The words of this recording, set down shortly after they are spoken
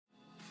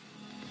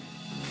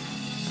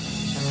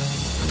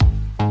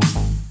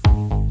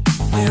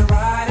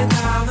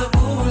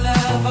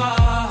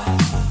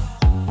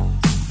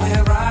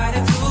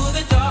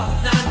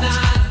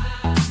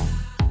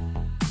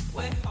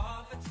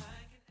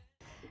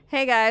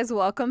Hey guys,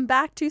 welcome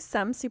back to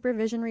Some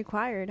Supervision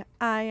Required.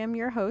 I am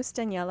your host,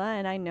 Daniela,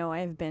 and I know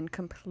I've been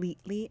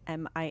completely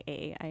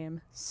MIA. I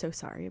am so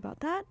sorry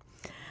about that.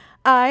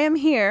 I am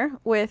here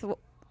with,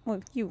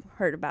 well, you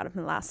heard about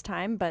him last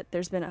time, but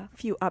there's been a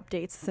few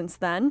updates since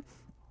then.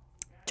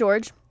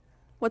 George,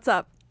 what's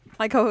up?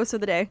 My co-host of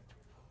the day.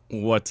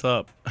 What's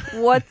up?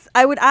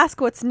 I would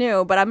ask what's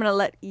new, but I'm going to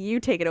let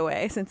you take it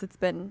away since it's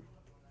been,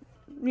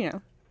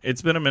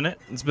 It's been a minute.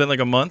 It's been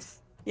like a month.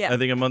 Yeah. I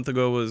think a month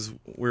ago was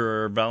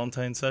our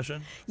Valentine's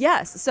session.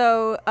 Yes.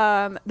 So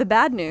the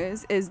bad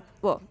news is,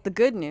 the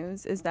good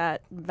news is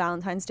that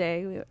Valentine's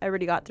Day, we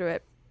already got through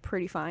it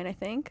pretty fine, I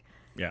think.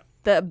 Yeah.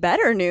 The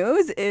better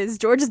news is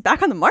George is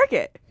back on the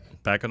market.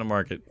 Back on the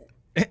market.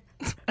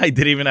 I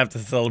didn't even have to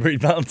celebrate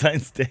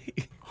Valentine's Day.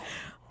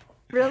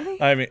 Really?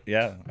 I mean,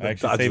 yeah.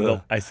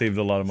 I saved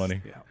a lot of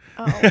money. Yeah.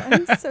 Oh,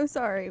 I'm so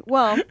sorry.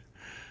 Well,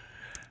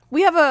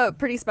 we have a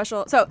pretty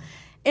special... So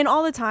in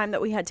all the time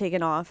that we had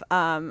taken off,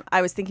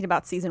 I was thinking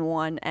about season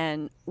 1,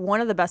 and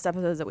one of the best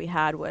episodes that we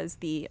had was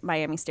the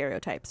Miami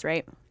stereotypes,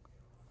 right?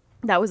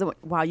 That was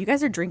wow, you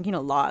guys are drinking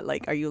a lot.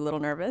 Like, are you a little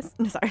nervous?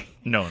 Sorry.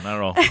 No, not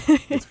at all.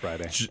 It's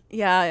Friday.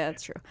 Yeah,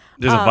 that's true.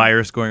 There's a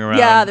virus going around.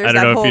 Yeah, there's I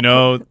don't that know if you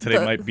whole know,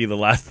 today might be the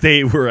last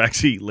day we're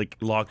actually like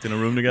locked in a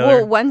room together.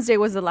 Well, Wednesday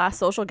was the last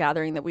social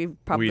gathering that we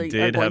probably we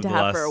did are going to the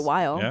have last, for a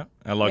while. Yeah,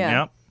 I logged me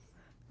Yeah. out.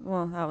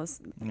 Well, that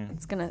was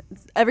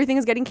everything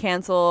is getting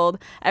canceled.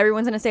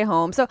 Everyone's gonna stay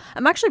home. So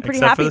I'm actually pretty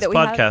Except happy for this that we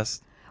have.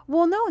 podcast.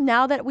 Well, no,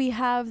 now that we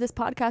have this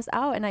podcast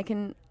out and I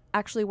can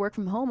actually work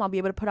from home, I'll be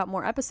able to put out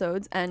more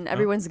episodes, and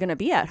everyone's gonna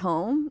be at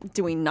home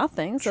doing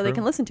nothing, so they True.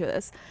 can listen to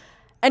this.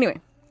 Anyway,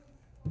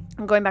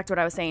 I'm going back to what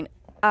I was saying.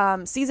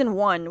 Season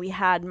 1, we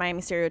had Miami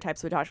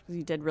Stereotypes, which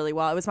actually did really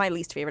well. It was my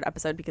least favorite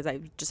episode because I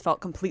just felt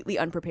completely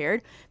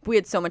unprepared. But we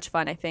had so much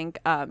fun, I think,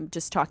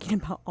 just talking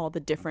about all the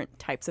different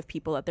types of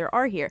people that there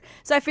are here.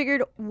 So I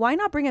figured, why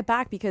not bring it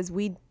back? Because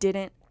we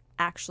didn't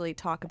actually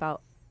talk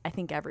about, I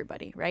think,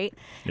 everybody, right?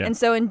 Yeah. And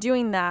so in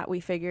doing that,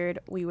 we figured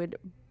we would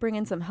bring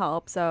in some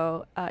help.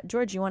 So,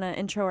 George, you want to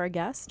intro our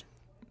guest?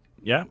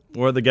 Yeah,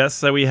 or the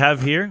guests that we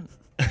have here.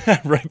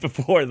 Right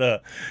before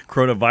the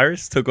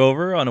coronavirus took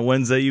over on a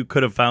Wednesday, you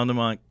could have found him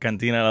on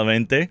Cantina La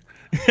Vente.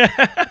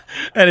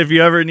 And if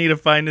you ever need to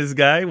find this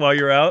guy while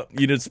you're out,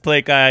 you just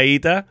play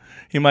Calladita.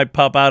 He might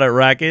pop out at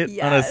Racket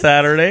on a Yes.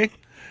 Saturday.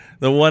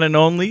 The one and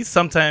only.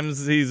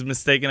 Sometimes he's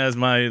mistaken as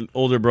my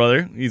older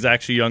brother. He's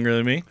actually younger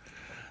than me.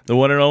 The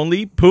one and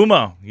only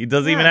Puma. He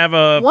doesn't even have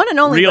a one and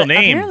only, real but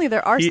name. apparently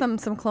there are some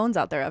clones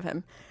out there of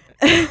him.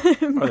 Are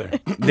there?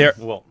 There,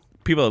 Well,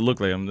 people that look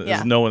like him. There's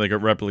Yeah. no one that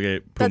could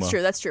replicate Puma.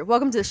 That's true.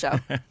 Welcome to the show,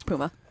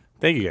 Puma.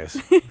 thank you guys.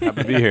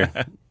 Happy to be here.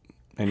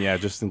 And yeah,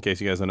 just in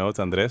case you guys don't know, it's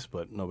Andres,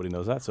 but nobody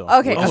knows that. So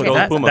Okay, we'll just okay. go with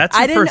That, Puma. that's I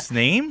your didn't- first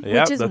name?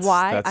 Yeah, which is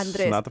why that's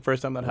Andres- not the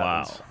first time that Wow.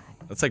 happens.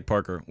 That's like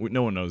Parker.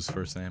 No one knows his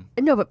first name.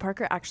 No, but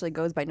Parker actually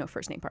goes by no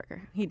first name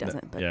Parker. He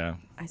doesn't, but Yeah.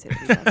 I say that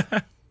he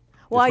does.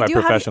 Well, It's I my do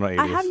have professional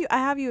you, alias. I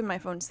have you in my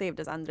phone saved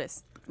as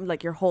Andres,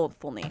 like your whole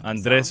full name.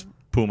 Andres so-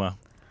 Puma.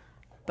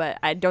 but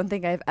I don't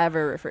think I've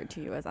ever referred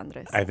to you as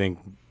Andres. I think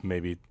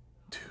maybe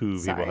 2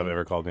 Sorry. people have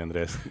ever called me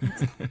Andres.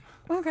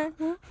 Okay.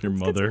 Well, Your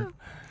mother.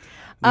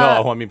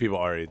 No, I mean people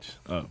our age.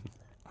 Oh.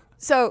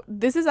 so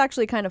this is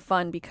actually kind of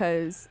fun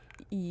because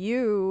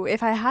you,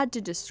 if I had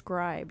to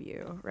describe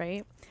you,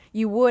 right,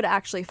 you would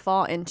actually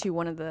fall into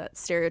one of the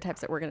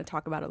stereotypes that we're going to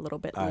talk about a little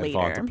bit I later.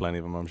 fall into plenty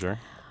of them, I'm sure.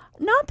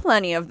 Not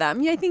plenty of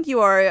them. Yeah, I think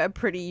you are a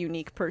pretty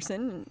unique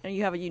person. And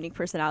you have a unique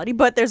personality,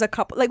 but there's a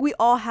couple. Like we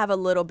all have a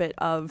little bit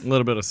of A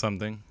little bit of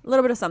something.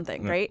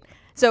 something, right?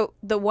 So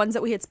the ones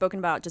that we had spoken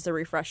about, just a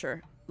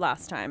refresher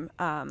last time,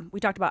 we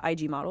talked about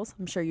IG models.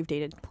 I'm sure you've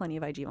dated plenty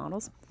of IG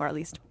models, or at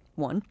least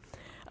one.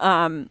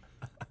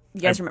 You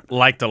guys remember?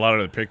 Liked a lot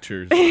of the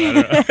pictures. I don't know.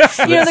 You know, the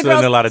Slid in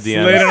girls. a lot of Slid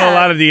in DMs. a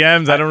lot of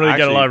DMs. I don't really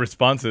get a Actually, lot of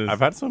responses. I've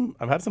had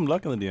some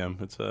luck in the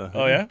DM. It's Oh,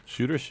 yeah?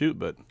 shoot or shoot,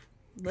 but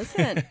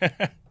Listen.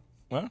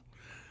 Well.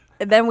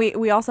 And then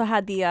we also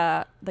had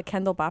the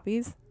Kendall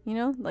Boppies, you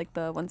know, like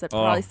the ones that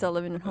probably still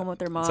living at home with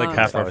their mom. It's like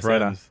half our Sorry, say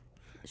that. friends.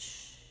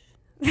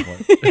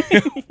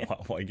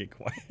 What? Why get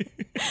quiet?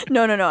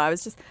 No. I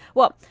was just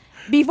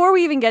before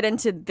we even get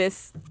into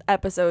this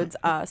episode's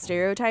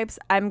stereotypes,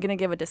 I'm gonna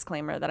give a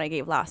disclaimer that I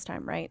gave last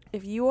time. Right?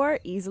 If you are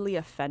easily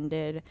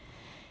offended,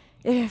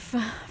 if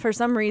for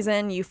some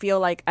reason you feel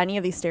like any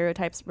of these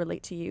stereotypes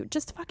relate to you,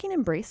 just fucking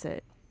embrace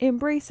it.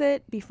 Embrace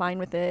it. Be fine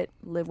with it.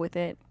 Live with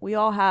it. We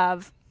all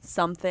have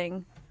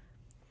something.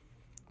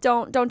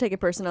 Don't take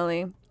it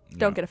personally.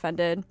 Don't get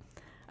offended.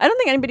 I don't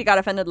think anybody got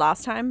offended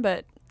last time,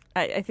 but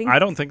I think I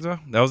don't think so.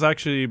 That was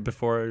actually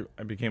before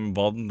I became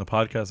involved in the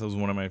podcast. That was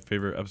one of my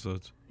favorite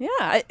episodes. yeah,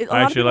 a I lot of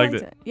actually people liked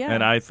liked it. Yeah,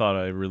 And I thought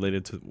I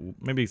related to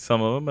maybe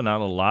some of them, but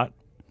not a lot.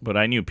 But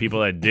I knew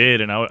people that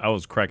did, and I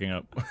was cracking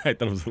up. I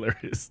thought it was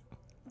hilarious.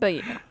 But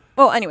yeah.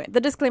 Well, anyway,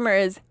 the disclaimer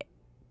is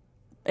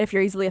if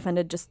you're easily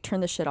offended, just turn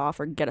this shit off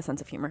or get a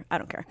sense of humor. I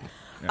don't care.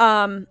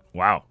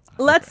 Wow.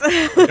 Let's.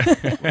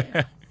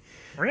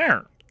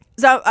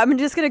 So I'm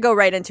just going to go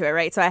right into it,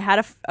 right? So I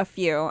had a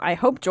few. I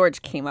hope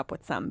George came up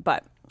with some.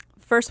 But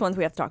first ones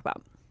we have to talk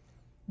about.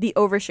 the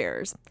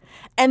oversharers.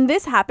 And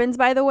this happens,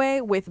 by the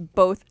way, with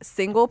both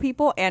single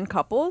people and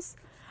couples.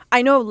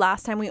 I know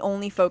last time we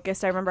only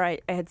focused, I remember I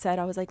had said,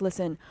 I was like,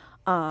 listen,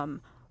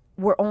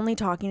 we're only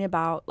talking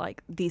about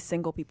like these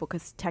single people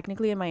because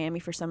technically in Miami,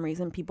 for some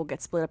reason, people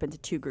get split up into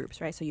two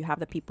groups, right? So you have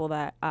the people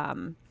that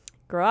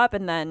grow up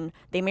and then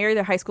they marry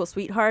their high school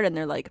sweetheart and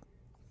they're like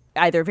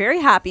either very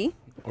happy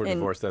Or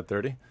divorced at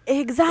 30.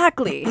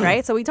 Exactly,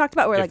 right? So we talked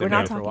about If we're they're not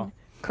married for a talking. while.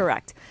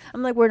 Correct.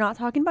 I'm like, we're not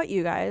talking about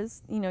you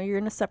guys. You know, you're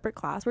in a separate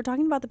class. We're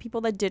talking about the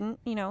people that didn't,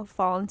 you know,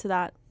 fall into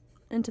that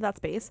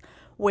space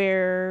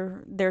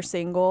where they're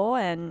single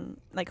and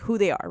like who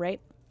they are, right?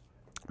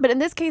 But in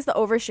this case, the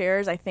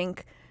overshares I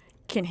think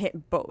can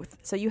hit both.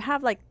 So you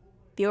have like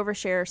the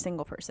overshare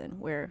single person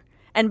where,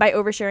 and by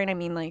oversharing I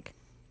mean like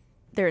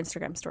their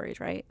Instagram stories,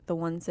 right? The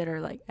ones that are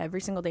like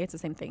every single day it's the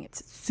same thing.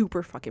 It's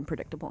super fucking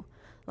predictable.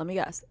 Let me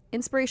guess.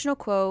 Inspirational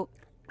quote,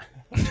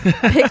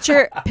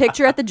 picture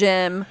at the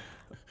gym,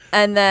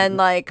 and then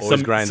like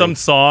some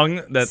song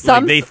that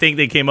like they think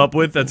they came up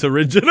with that's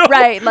original.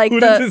 Right, like who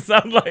does it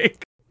sound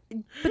like?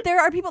 But there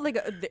are people like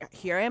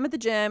here I am at the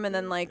gym, and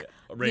then like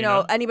you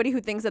know anybody who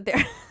thinks that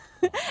they're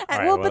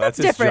well, but that's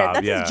different. Job,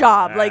 that's yeah. his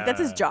job. Like that's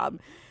his job.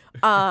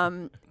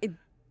 It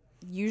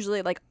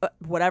usually like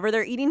whatever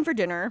they're eating for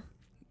dinner.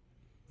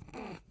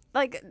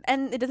 Like,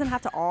 and it doesn't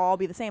have to all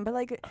be the same, but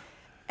like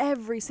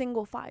every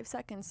single 5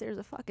 seconds there's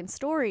a fucking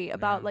story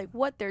about like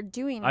what they're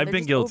doing. I've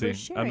been guilty.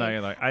 I'm not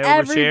gonna lie. I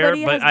Everybody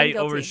overshare, but has been I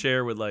guilty.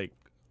 overshare with like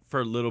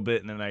for a little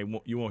bit, and then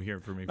you won't hear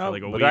from me for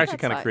like a But week. they're actually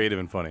That's kind of fine. creative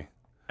and funny.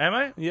 Am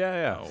I?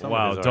 Yeah. Oh, Some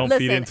wow! of these are. Don't feed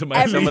Listen, into my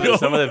every-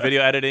 Some of the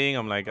video editing,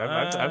 I'm like,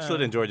 I've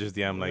slid in George's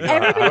DM. Like, how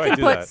do Everybody I can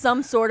do put that?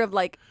 some sort of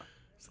like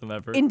some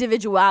effort.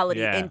 individuality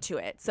Yeah. into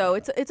it, so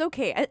it's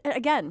okay.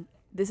 Again,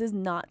 this is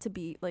not to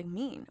be like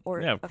mean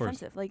or Yeah, of course.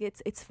 offensive. Like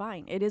it's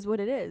fine. It is what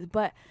it is.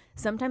 But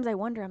sometimes I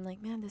wonder. I'm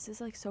like, man, this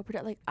is like so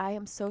like I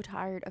am so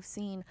tired of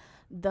seeing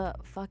the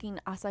fucking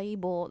acai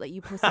bowl that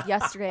you posted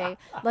yesterday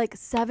like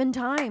 7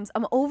 times.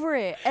 I'm over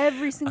it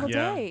every single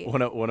Yeah. day.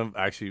 One of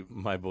actually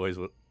my boys,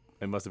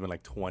 it must have been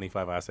like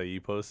 25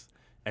 acai posts.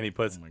 And he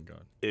puts, Oh my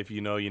god! if you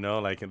know,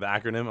 like in the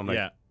acronym. I'm like,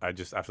 Yeah. I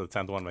just, after the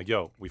 10th one, I'm like,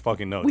 yo, we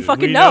fucking know. We dude.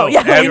 fucking We know. know.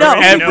 Yeah, we know.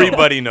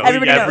 Everybody knows.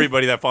 Everybody knows.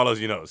 Everybody that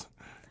follows you knows.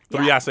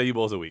 3 Yeah. acai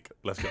bowls a week.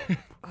 Let's go.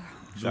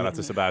 Shout out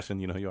to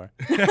Sebastian. You know who you are.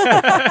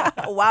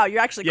 Oh, wow,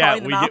 you're actually Yeah,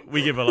 calling them out.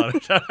 we give a lot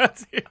of shout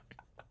outs here.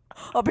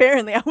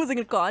 Apparently, I wasn't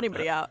gonna call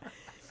anybody out.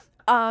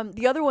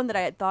 The other one that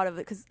I had thought of,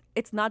 because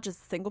it's not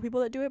just single people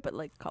that do it, but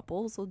like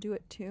couples will do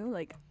it too.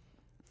 Like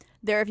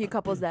there are a few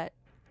couples that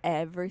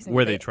every single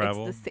Where day they it's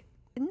travel? the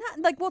not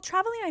like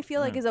traveling. I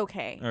feel like is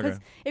okay because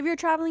Okay. if you're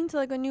traveling to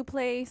like a new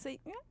place,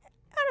 like,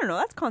 I don't know,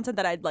 that's content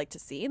that I'd like to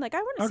see. Like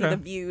I want to see Okay.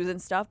 the views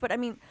and stuff. But I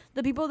mean,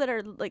 the people that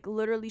are like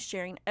literally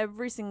sharing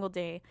every single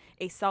day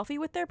a selfie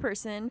with their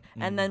person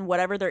and then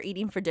whatever they're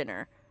eating for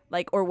dinner,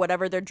 like or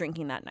whatever they're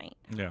drinking that night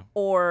Yeah.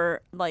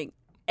 or like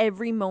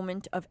every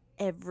moment of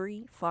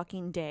every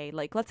fucking day.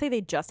 Like let's say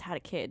they just had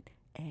a kid.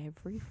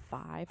 Every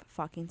 5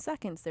 fucking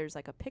seconds there's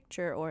like a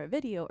picture or a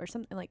video or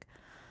something. Like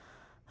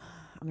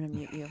I'm gonna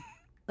mute you.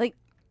 Like,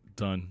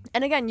 Done.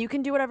 and again, you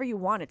can do whatever you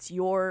want. It's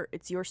your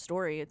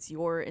story. It's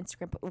your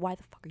Instagram. Why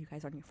the fuck are you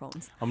guys on your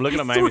phones? I'm looking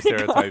at I Miami swear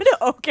to God.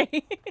 stereotypes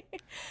Okay.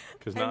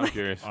 because now I'm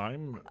curious.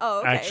 I'm Oh,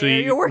 okay.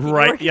 actually You're working,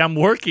 right. you're working. Yeah, I'm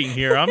working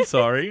here. I'm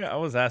sorry. I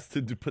was asked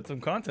to put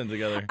some content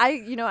together.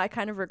 I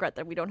kind of regret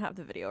that we don't have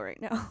the video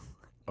right now.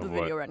 The Of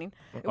video what? running.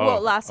 Oh,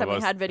 Well, last time of we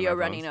us had video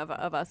and our running of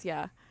us.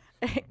 Yeah.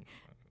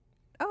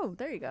 Oh,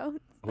 there you go.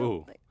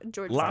 Ooh. Like,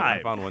 George. Live.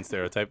 I found one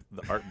stereotype: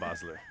 the Art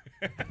Basler.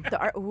 The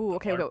art. Ooh,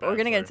 okay. Art We're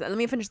gonna get bachelor. into that. Let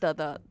me finish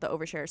the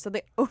overshares. So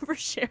the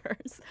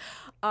overshares,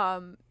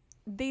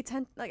 they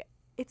tend like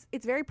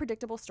it's very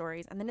predictable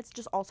stories, and then it's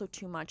just also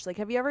too much. Like,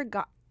 have you ever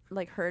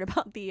heard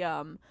about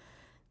the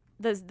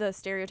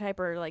stereotype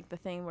or like the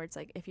thing where it's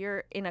like if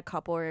you're in a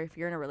couple or if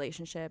you're in a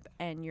relationship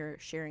and you're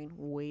sharing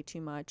way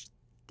too much,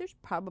 there's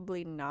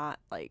probably not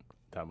like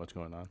That much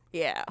going on.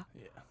 yeah,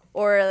 Yeah.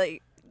 or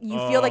like. You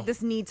feel like Oh.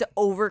 this need to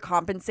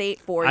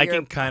overcompensate for I your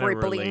can kinda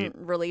crippling relate.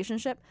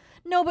 relationship.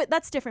 No, but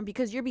that's different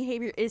because your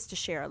behavior is to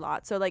share a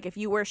lot. So like if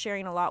you were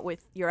sharing a lot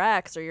with your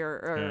ex or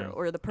Yeah.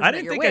 or the person I that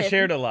didn't you're think with, I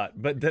shared a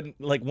lot, but then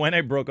like when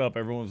I broke up,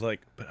 everyone was like,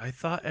 "But I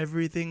thought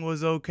everything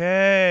was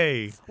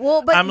okay."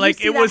 well, but I'm you like,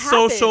 see it that was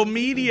social happen.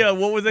 media.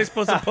 What was I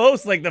supposed to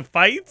post? Like the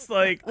fights?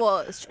 Like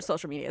Well,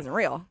 social media isn't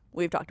real.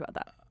 We've talked about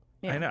that.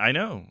 Yeah. I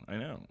know.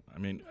 I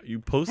mean, you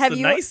post Have the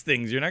you- nice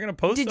things. You're not gonna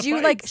post. Did the you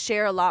like fights.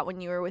 share a lot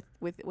when you were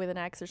with an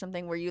ex or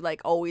something? Were you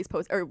like always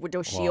post or was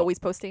she Well, always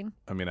posting?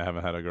 I mean, I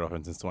haven't had a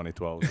girlfriend since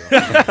 2012.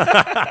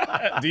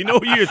 So. Do you know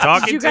who you're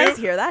talking Did you to? guys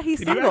hear that? He's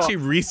Did you single. actually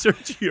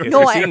research your No,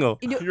 You're I single.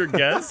 your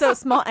guess? So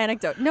small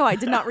anecdote. No, I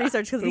did not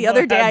research because the Well,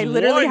 other day I that's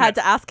literally one. had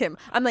to ask him.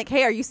 I'm like,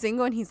 "Hey, are you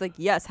single?" And he's like,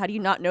 "Yes." How do you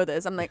not know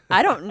this? I'm like,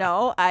 "I don't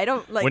know. I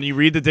don't like." When you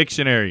read the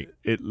dictionary,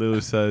 it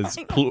literally says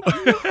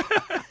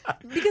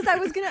Because I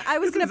was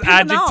gonna pimp him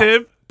out.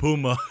 adjective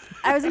puma.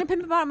 I was gonna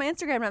pimp him out on my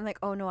Instagram, and I'm like,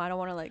 "Oh no, I don't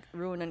want to like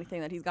ruin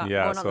anything that he's got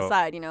Yeah, going on the so-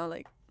 side." You know,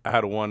 like I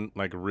had one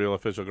like real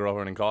official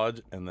girlfriend in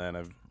college, and then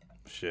I've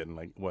shit, in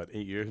like, what,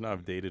 8 years now,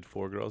 I've dated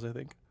 4 girls, I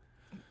think.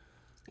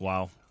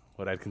 Wow.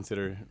 What I'd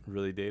consider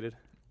really dated.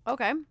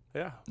 Okay.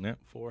 Yeah. Yeah.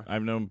 4.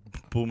 I've known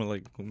Puma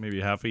like maybe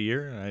half a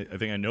year. And I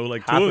think I know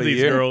like Half 2 a of these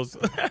year? girls.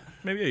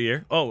 Maybe a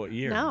year. Oh, a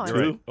year. No, You're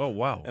right. 2 Oh,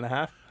 wow. and a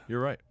half.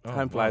 You're right. Oh,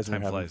 Time flies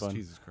when Time you're having flies. fun.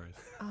 Jesus Christ.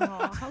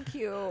 Oh, how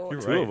cute.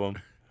 You're 2 right. of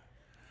them.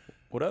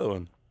 What other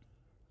one?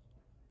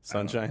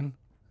 Sunshine.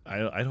 I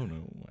don't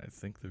know. I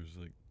think there's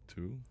like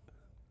 2.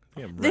 I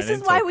think I've This ran is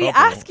into why a we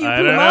couple. ask you, I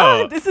don't Puma.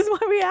 know. This is why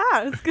we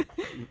ask.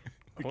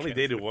 I've only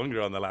dated 1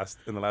 girl in the last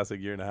like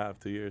year and a half,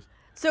 2 years.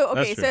 So, okay,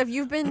 That's so true. if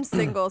you've been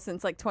single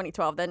since like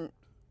 2012, then,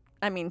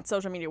 I mean,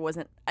 social media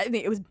wasn't, I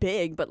mean, it was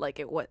big, but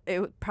like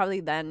probably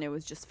then it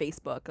was just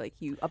Facebook. Like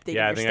you updated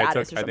Yeah, your status or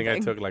I something. think I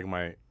took like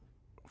my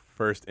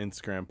first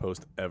Instagram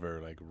post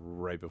ever, like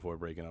right before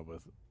breaking up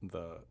with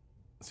the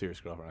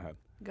serious girlfriend I had.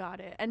 Got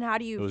it. And how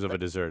do you It was of a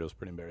dessert. It was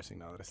pretty embarrassing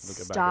now that I look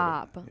back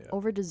stop at it. Yeah.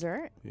 over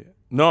dessert? Yeah.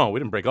 No, we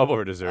didn't break up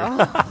over dessert.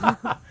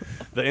 Oh.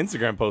 The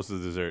Instagram post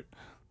was dessert.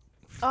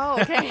 Oh,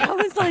 okay. I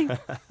was like,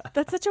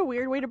 that's such a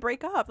weird way to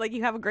break up. Like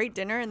you have a great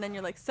dinner and then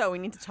you're like, so we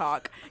need to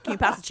talk. Can you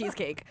pass the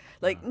cheesecake?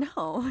 Like,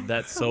 no.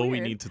 That's so so we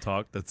weird. need to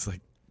talk. That's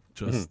like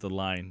just the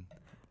line.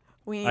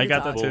 We need I to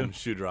got talk. that too. Boom,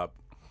 shoe drop.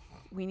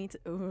 We need to.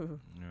 Ooh.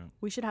 Yeah.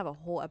 We should have a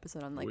whole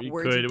episode on like We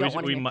words could. you We don't should-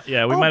 want we to hear. mi-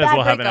 yeah, we Oh, might as bad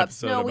well have an breakups.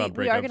 episode no, about we are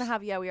breakups. gonna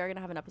have. Yeah, we are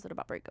gonna have an episode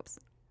about breakups.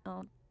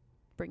 I'll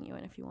bring you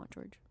in if you want,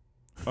 George.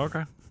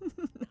 Okay.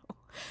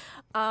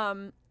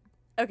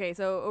 Okay,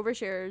 so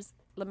overshares.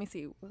 Let me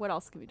see. What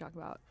else can we talk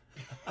about?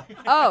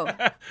 Oh,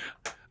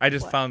 I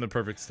just What? found the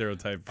perfect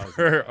stereotype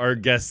for our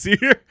guests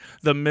here.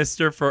 The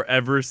Mr.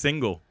 Forever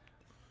Single.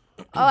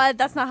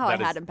 That's not how That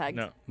I is- had him pegged.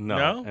 No. No.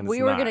 No? and We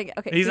it's were not. gonna.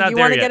 Okay, He's so not you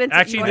there want to yet. get into?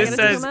 Actually, you wanna this get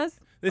into says- Pumas?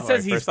 This All says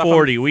right, he's first off, I'm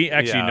 40. We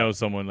actually yeah. know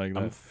someone like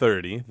I'm that.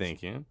 30,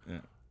 thank you. Yeah.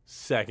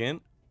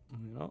 Second,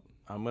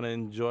 I'm gonna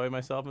enjoy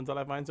myself until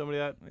I find somebody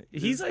that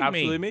He's is like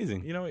absolutely me.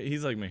 amazing. You know,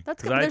 he's like me.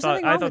 That's 'Cause good. I There's thought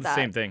nothing wrong I thought with the that.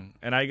 same thing,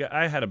 and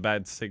I had a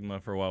bad stigma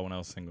for a while when I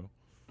was single.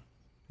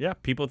 Yeah,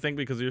 people think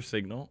because you're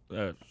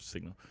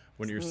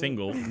when you're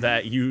single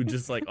that you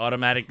just like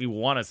automatically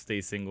want to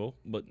stay single,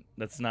 but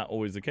that's not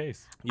always the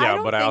case. Yeah,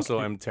 don't but I think-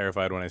 also am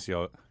terrified when I see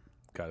all.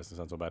 God, this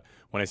sounds so bad.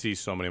 When I see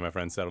so many of my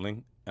friends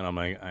settling, and I'm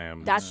like, I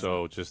am That's-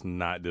 so just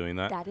not doing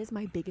that. That is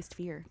my biggest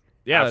fear.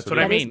 Yeah, that's what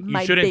I Absolutely. That is mean.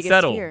 my You shouldn't biggest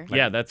settle. fear.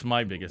 Yeah, that's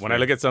my biggest. When fear. I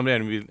look at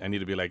somebody, I need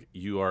to be like,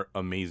 you are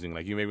amazing.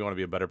 Like, you make me want to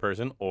be a better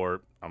person,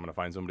 or I'm gonna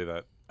find somebody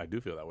that I do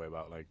feel that way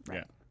about. Like,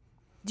 Yeah.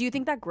 Do you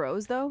think that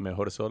grows though?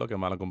 mejor solo que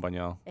mal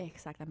acompañado.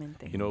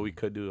 Exactamente. You know what we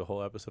could do a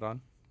whole episode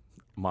on?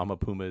 Mama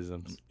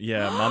Pumaisms.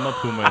 Yeah, Mama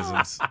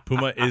Pumaisms.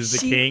 Puma is the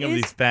She king of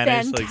is these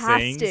Spanish like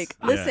sayings. fantastic.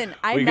 Yeah. Listen,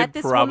 I We met could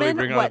this probably woman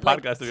bring her on the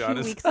like podcast, to be 2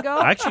 honest. weeks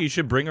ago. Actually, you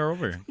should bring her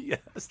over. Yes.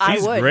 I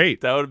She's would.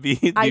 great. That would be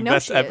the I know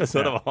best she is.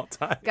 episode Yeah. of all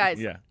time. Guys,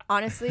 Yeah.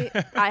 honestly,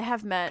 I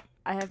have met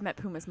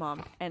Puma's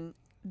mom, and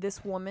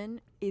this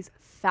woman is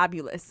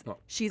fabulous.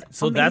 She's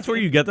So that's where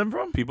amazing. you get them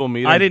from? People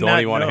meet I and did don't not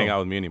even want to know. hang out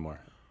with me anymore.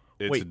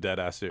 It's Wait, a dead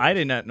ass serious. I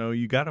did not know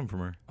you got them from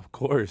her. Of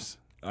course.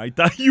 I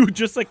thought you would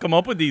just like come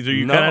up with these, or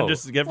you No. kind of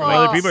just get from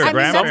Well, other people or I mean,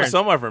 that's- grandparents.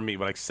 Some are from me,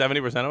 but like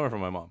 70% of them are from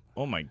my mom.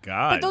 Oh my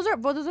god!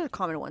 But those are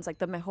common ones, like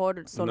the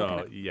mejor solo. No,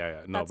 kind of- yeah.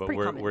 No, That's but pretty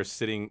we're common.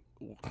 sitting.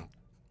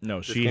 no,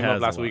 This she came has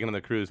up last a lot. weekend on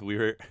the cruise. We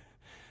were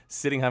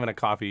sitting having a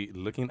coffee,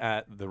 looking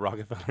at the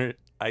Rockefeller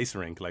ice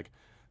rink, like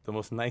the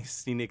most nice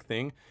scenic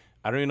thing.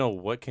 I don't even know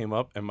what came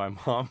up, and my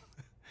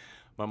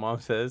mom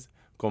says,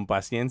 "Con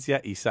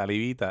paciencia y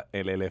salivita,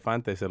 el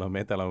elefante se lo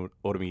mete a la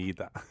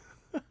hormiguita."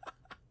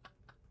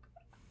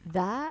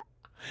 That.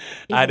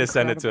 I had to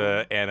send it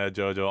incredible. to Anna,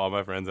 Jojo, all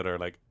my friends that are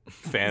like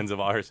fans of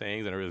all her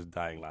sayings, and everyone was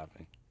dying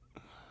laughing.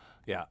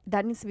 Yeah,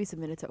 That needs to be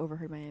submitted to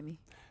Overheard Miami.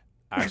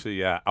 actually,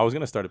 yeah. I was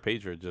gonna start a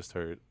page for just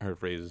her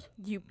phrases.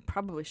 You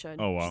probably should.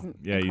 Oh wow! She's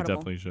Yeah, you incredible.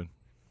 definitely should.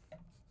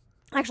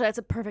 Actually, that's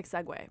a perfect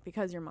segue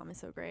because your mom is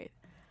so great.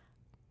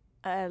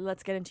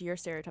 Let's get into your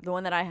stereotype, the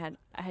one that I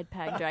had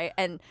pegged, right?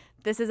 And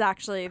this is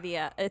actually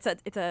it's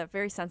a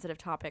very sensitive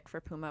topic for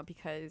Puma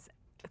because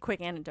a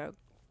quick anecdote.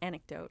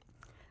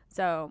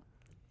 So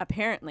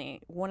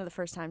apparently, one of the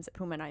first times that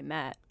Puma and I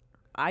met,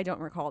 I don't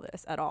recall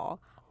this at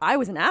all. I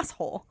was an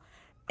asshole,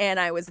 and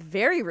I was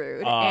very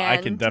rude. I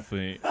and can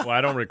definitely. Well,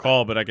 I don't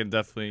recall, but I can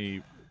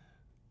definitely.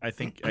 I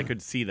think I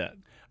could see that.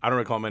 I don't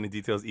recall many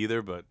details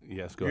either, but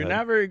yes, go You're ahead.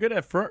 not very good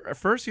at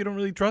first. You don't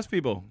really trust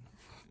people.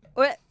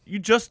 What? You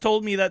just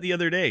told me that the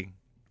other day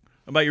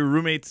about your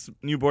roommate's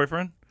new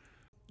boyfriend.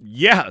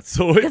 Yeah,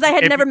 so Because I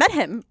had if never you- met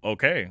him.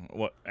 Okay,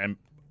 what?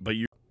 But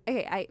you.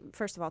 Okay, I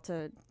first of all,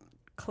 to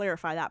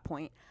clarify that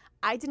point,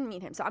 I didn't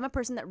meet him. So I'm a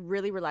person that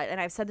really relied, and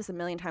I've said this a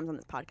million times on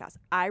this podcast,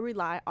 I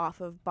rely off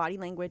of body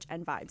language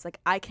and vibes. Like,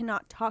 I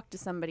cannot talk to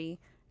somebody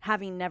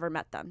having never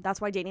met them.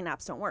 That's why dating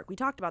apps don't work. We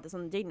talked about this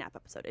on the dating app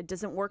episode. It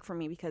doesn't work for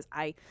me because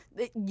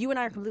you and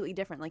I are completely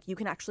different. Like, you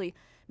can actually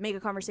make a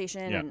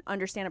conversation Yeah. and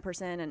understand a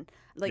person, and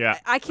like Yeah.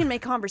 I can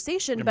make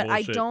conversation, And but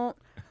bullshit. I don't.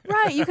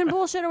 Right, you can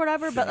bullshit or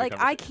whatever, but Make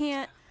like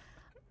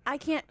I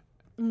can't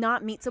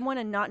not meet someone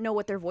and not know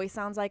what their voice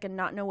sounds like and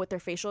not know what their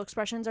facial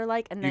expressions are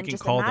like, and You then can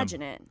just call imagine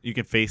them. it. You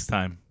can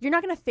FaceTime. You're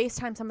not gonna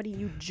FaceTime somebody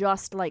you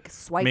just like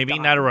swiped Maybe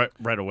on. not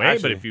right away, but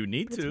Actually, if you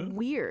need It's to.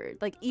 weird.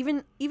 Like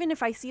even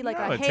if I see like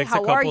No, a it hey, takes a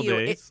how are couple you?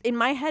 days. In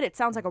my head, it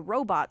sounds like a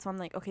robot. So I'm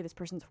like, okay, this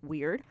person's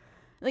weird.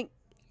 Like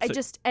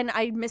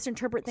I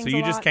misinterpret things. So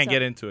you a just lot, can't so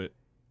get into it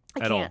I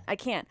at can't. all. I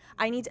can't.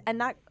 I need to,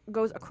 and that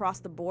goes across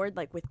the board,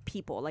 like with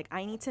people. Like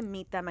I need to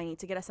meet them. I need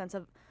to get a sense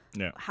of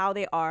Yeah. how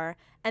they are,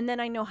 and then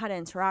I know how to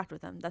interact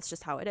with them. That's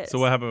just how it is. So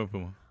what happened with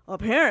Puma?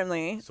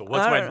 Apparently. So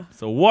what's I my- don't know.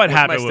 So what What's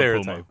happened my with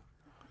Puma? stereotype?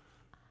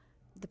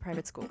 The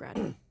private school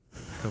grad.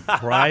 The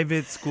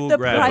private school The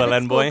grad. private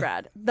Belen school boy?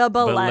 grad. The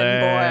Belen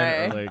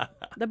Belen, boy. or like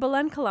The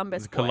Belen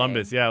Columbus boy.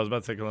 Columbus. Yeah, I was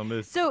about to say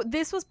Columbus. So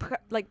this was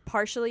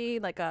partially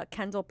like a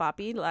Kendall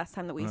Papi last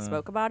time that we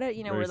spoke about it.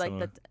 You know, very we're like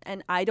similar.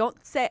 and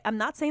I'm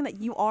not saying that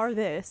you are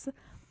this,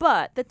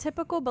 but the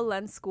typical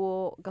Belen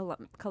school,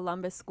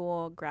 Columbus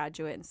school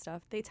graduate and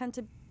stuff, they tend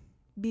to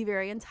be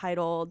very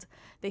entitled.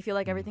 They feel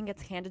like everything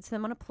gets handed to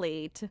them on a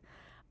plate,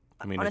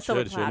 I mean, on a it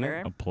silver should, shouldn't platter.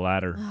 it? A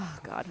platter. Oh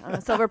God, on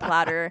a silver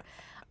platter.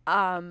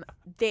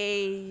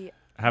 They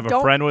Have a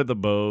don't- friend with a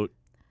boat.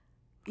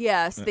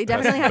 yes, they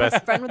definitely have a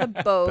Best- friend with a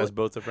boat. Best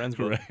boats of friends,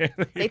 bro.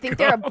 They think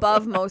they're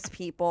above most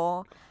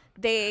people.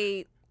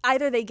 They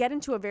get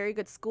into a very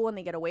good school and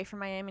they get away from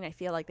Miami, and I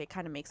feel like they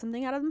kind of make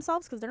something out of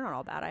themselves because they're not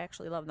all bad. I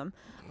actually love them.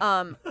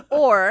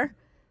 Or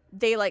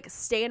they like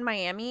stay in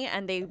Miami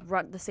and they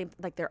run the same,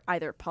 like they're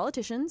either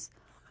politicians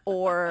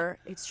or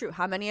it's true.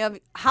 How many of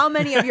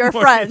your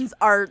friends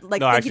are like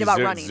No, thinking actually, about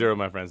zero, running? zero of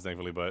my friends,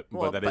 thankfully, but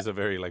Well, that is but a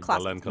very like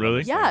classic. Belen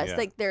Really? Columbus thing, Yes, yeah.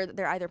 like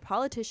they're either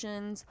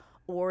politicians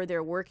or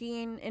they're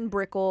working in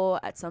Brickell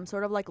at some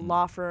sort of like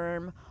law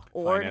firm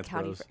or in a Finance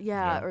county, bros.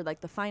 yeah, or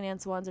like the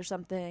finance ones or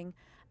something.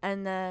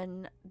 And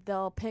then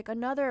they'll pick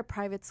another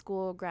private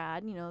school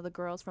grad, you know, the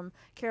girls from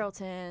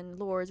Carrollton,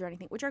 Lourdes, or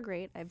anything, which are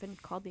great. I've been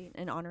called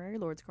an honorary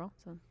Lourdes girl,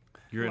 so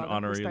You're an love them,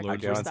 honorary respect,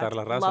 Lourdes. Hay que avanzar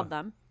la raza. love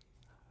them.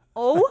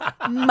 Oh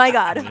my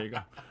god. There you go.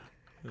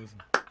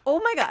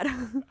 Oh my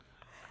god.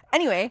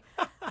 Anyway,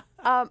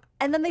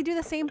 and then they do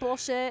the same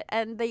bullshit,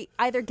 and they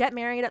either get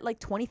married at like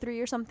 23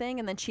 or something,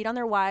 and then cheat on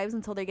their wives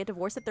until they get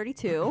divorced at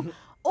 32,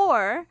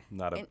 or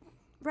Not a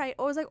right,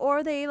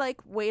 or they like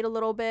wait a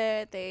little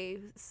bit, they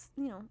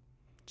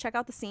check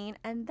out the scene,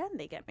 and then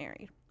they get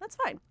married. That's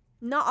fine.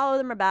 Not all of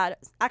them are bad.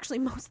 Actually,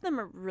 most of them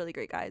are really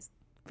great guys.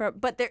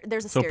 But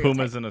there's a So stereotype.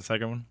 Puma's in the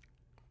second one.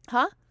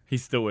 Huh?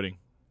 He's still waiting.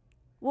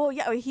 Well,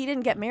 yeah, he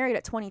didn't get married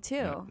at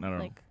 22. no.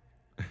 Like,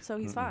 so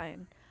he's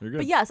fine. You're good.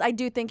 But yes, I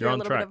do think You're you're a on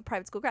little bit track. of a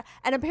private school grad.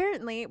 And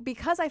apparently,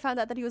 because I found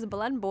out that he was a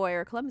Belen boy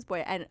or a Columbus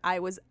boy, and I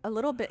was a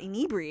little bit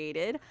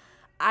inebriated,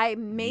 I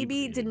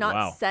maybe did not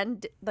Wow.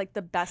 send like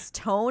the best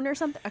tone or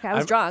something. Okay, I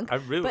was drunk. I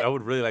but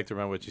would really like to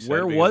remember what you said.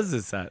 Where because was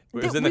this at?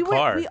 It was in the we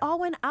car. we all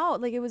went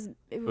out. Like it was.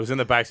 It was in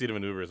the backseat of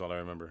an Uber, is all I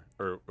remember.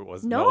 Or it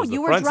was No, it was the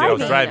you were front seat. driving. I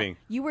was driving.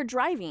 You were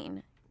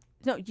driving.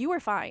 No, you were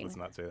fine. Let's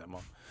not say that,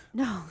 Mom.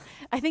 No,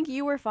 I think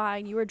you were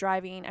fine. You were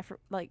driving.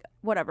 Like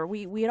whatever.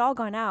 We had all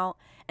gone out,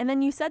 and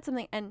then you said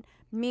something, and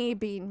me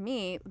being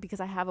me, because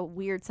I have a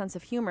weird sense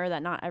of humor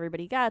that not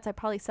everybody gets, I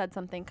probably said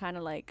something kind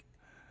of like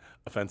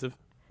Offensive.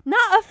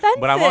 not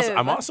offensive. But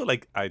I'm also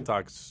like I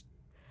talk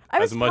I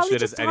was as much probably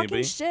shit as just talking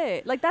anybody.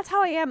 shit. Like that's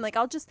how I am. Like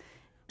I'll just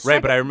right,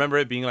 strike but a- I remember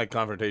it being like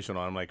confrontational.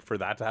 I'm like, for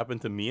that to happen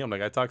to me, I'm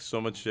like, I talk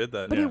so much shit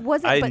that But it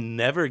wasn't. I but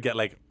never get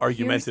like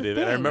argumentative.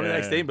 And I thing. remember the Yeah,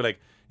 next yeah. day, be like,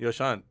 yo,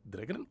 Sean,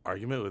 did I get an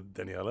argument with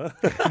Daniela?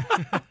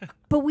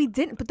 But we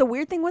didn't. But the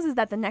weird thing was is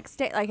that the next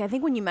day, like I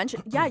think when you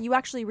mentioned, yeah, you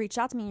actually reached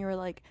out to me. And you were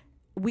like,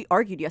 we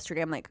argued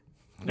yesterday. I'm like,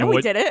 no, And we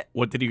what- didn't.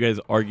 What did you guys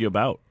argue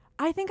about?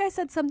 I think I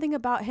said something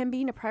about him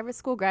being a private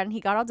school grad, and he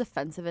got all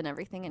defensive and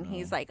everything. And Oh.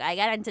 he's like, I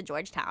got into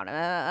Georgetown.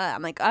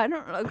 I'm like, I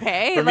don't.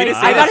 Okay. For me like, to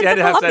say I that, got she had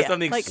into to have said Columbia.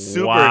 something Like,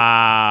 super.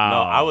 Wow.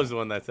 No, I was the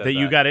one that said that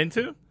you got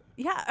into?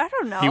 yeah, I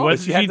don't know. He went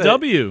But to she had to-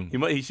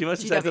 GW. She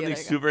must have GW, said something there you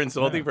go. super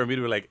insulting for me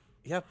to be like,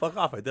 yeah, fuck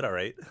off. I did all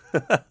right.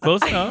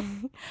 Close enough.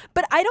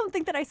 But I don't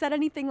think that I said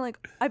anything like.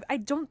 I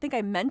don't think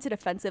I meant it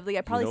offensively.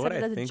 I probably You know said what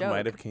it I as a think joke.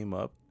 might have came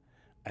up?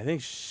 I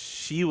think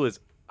she was.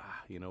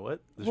 You know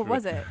what? This What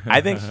was it?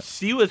 I think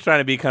she was trying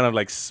to be kind of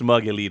like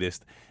smug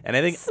elitist, and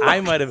I think I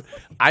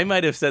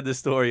might have said the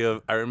story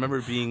of I remember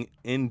being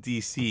in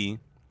DC,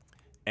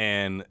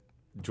 and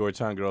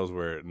Georgetown girls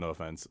were, no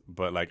offense,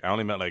 but like I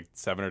only met like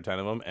 7 or 10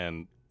 of them,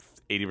 and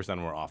 80% of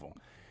them were awful.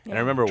 And I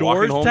remember walking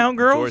home. Georgetown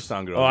girls?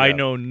 Georgetown girls. Oh, I yeah.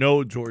 know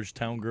no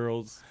Georgetown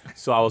girls.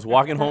 So I was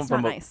walking home That's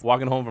from not nice.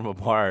 walking home from a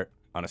bar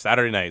on a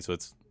Saturday night. So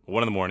it's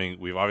 1 a.m.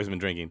 We've always been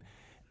drinking,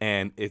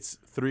 and it's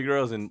 3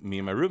 girls and me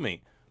and my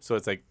roommate. So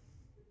it's like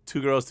 2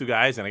 girls, 2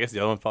 guys, and I guess the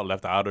other one felt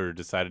left out or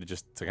decided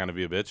just to kind of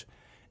be a bitch.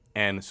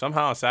 And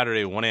somehow on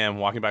Saturday, 1 a.m.,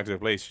 walking back to the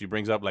place, she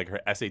brings up like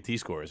her SAT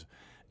scores,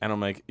 and I'm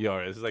like,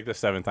 yo, this is like the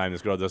 7th time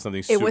this girl does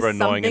something It super was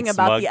annoying something and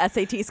about smug.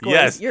 the SAT scores.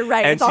 Yes, You're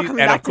right. And It's all she-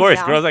 coming and back of course,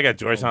 to me girls now. like a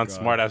Georgetown God.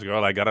 smart ass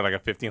girl, like got it like a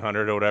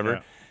 1500 or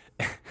whatever.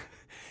 Yeah.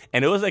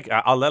 And it was like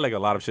I'll let like a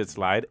lot of shit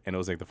slide, and it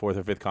was like the 4th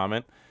or 5th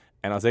comment,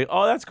 and I was like,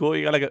 "Oh, that's cool.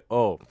 You got like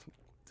a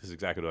this is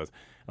exactly what it was."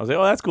 I was like,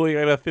 oh, that's cool. You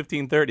got a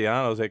 1530. Huh?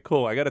 I was like,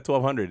 cool. I got a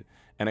 1200.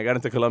 And I got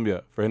into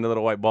Columbia for hitting a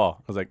little white ball.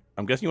 I was like,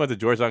 I'm guessing you went to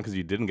Georgetown because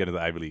you didn't get into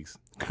the Ivy Leagues.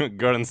 Girl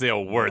didn't say a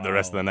word the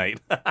rest of the night.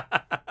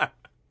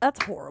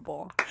 That's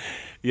horrible.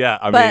 Yeah,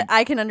 I But mean,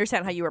 I can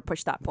understand how you were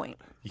pushed that point.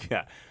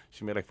 yeah.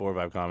 She made like 4 or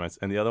 5 comments.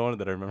 And the other one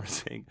that I remember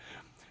saying,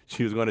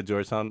 she was going to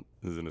Georgetown.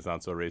 This is going to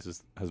sound so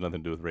racist. Has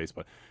nothing to do with race,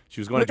 but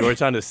she was going to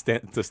Georgetown to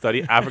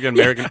study African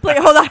American. Wait,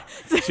 hold on.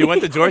 She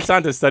went to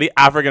Georgetown to study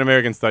African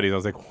American studies. I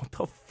was like, what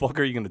the fuck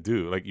are you going to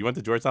do? Like, you went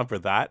to Georgetown for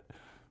that?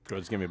 Girl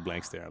just gave me a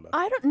blank stare.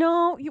 I don't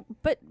know.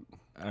 But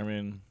I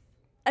mean,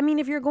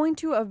 if you're going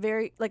to a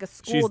school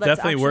she's that's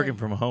definitely actually, working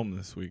from home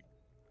this week.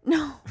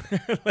 No.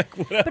 Like,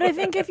 whatever. But I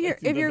think if you're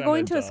Doesn't have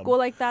going a to a job. school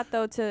like that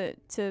though to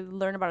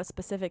learn about a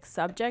specific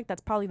subject,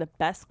 that's probably the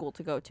best school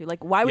to go to.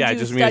 Like, why would Yeah, you it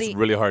just study? means it's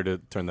really hard to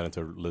turn that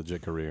into a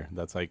legit career.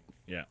 That's like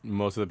Yeah.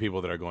 most of the people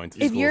that are going to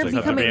if schools you're like that.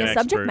 becoming Be an a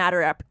subject expert.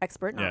 matter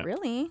expert, not Yeah.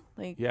 really.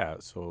 Like, Yeah,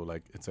 so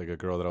like it's like a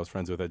girl that I was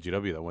friends with at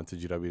GW that went to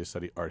GW to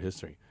study art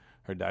history.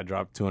 Her dad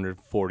dropped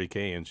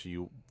 $240K and she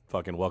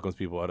fucking welcomes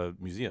people at a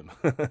museum.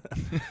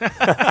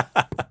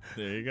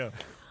 There you go.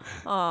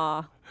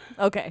 aw,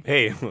 okay.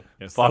 Hey,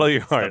 Yes, follow stop-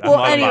 your heart. Well, I'm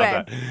all anyway.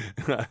 about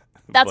that.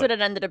 That's But what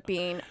it ended up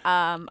being.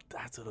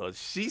 That's what it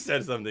was. She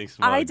said something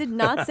smug. I did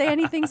not say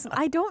anything.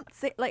 I don't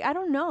say, like, I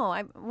don't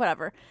know.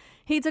 Whatever.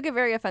 He took it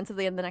very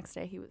offensively, and the next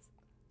day he was.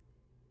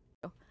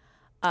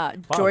 Wow,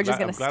 George is I'm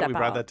going to glad step we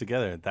brought out. that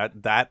together.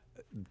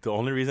 The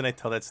only reason I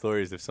tell that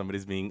story is if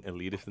somebody's being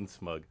elitist and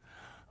smug.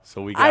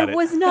 So we I got it.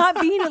 was not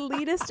being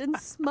elitist and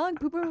smug.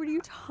 Pooper, what are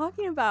you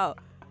talking about?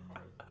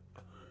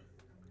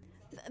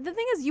 The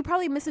thing is, you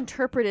probably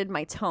misinterpreted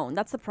my tone.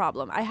 That's the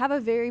problem. I have a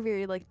very,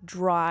 very, like,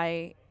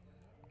 dry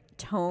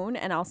tone,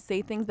 and I'll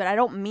say things, but I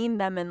don't mean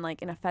them in,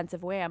 like, an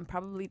offensive way.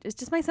 It's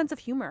just my sense of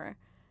humor.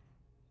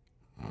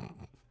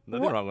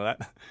 Nothing wrong with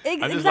that.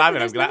 Ex- I'm just exactly, laughing.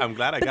 there's I'm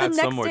glad I But the got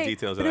some next more day-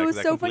 details. But of that it was 'cause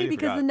I so funny completely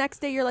because the forgot. next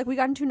day you're like, we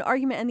got into an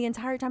argument, and the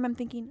entire time I'm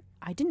thinking,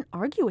 I didn't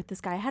argue with this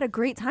guy. I had a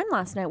great time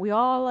last night. We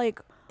all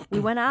we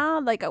went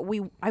out, I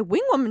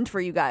wing womaned for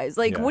you guys.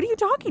 Like, Yeah. what are you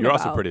talking You're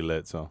about? also pretty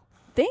lit, so.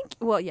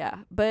 Well, yeah,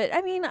 but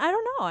I mean, I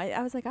don't know.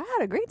 I was like, I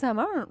had a great time.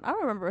 I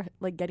don't remember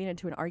like getting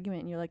into an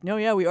argument, and you're like, no,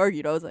 yeah, we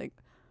argued. I was like,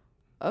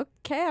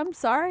 okay, I'm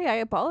sorry. I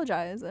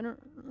apologize. I don't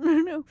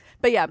know.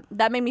 But yeah,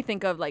 that made me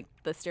think of like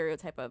the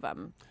stereotype of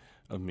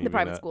Me the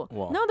private being school.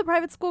 Well, No, the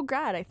private school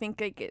grad. I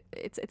think like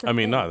it's a I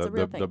mean, thing. no, It's a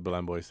real the thing.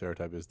 Belen boy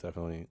stereotype is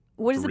definitely.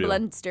 What is the real.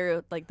 Belen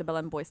the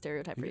Belen boy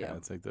stereotype for Yeah, you?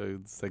 it's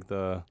like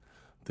the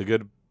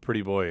good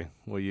pretty boy.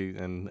 Well, you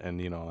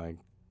and you know like.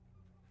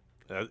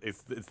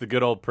 It's the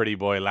good old pretty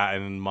boy,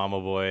 Latin mama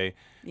boy.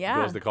 Yeah,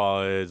 Goes to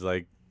college,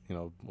 like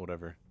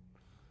whatever.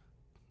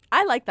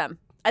 I like them.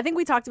 I think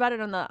we talked about it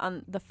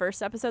on the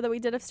first episode that we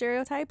did of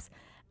stereotypes,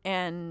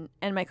 and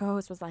my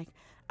co-host was like,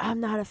 I'm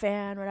not a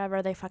fan,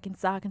 whatever, they fucking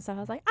suck and stuff.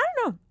 I was like, I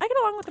don't know, I get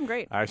along with them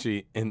great.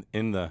 Actually, in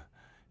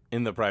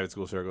the private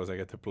school circles, I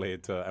get to play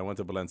it. I went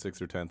to Belen 6th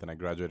through 10th, and I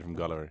graduated from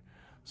Gulliver.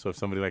 So if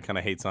somebody like kind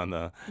of hates on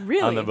the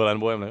Really? Belen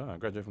boy, I'm like, oh, I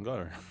graduated from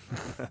Gulliver.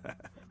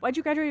 Why'd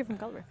you graduate from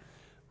Gulliver?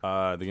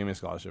 They gave me a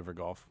scholarship for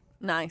golf.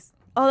 Nice.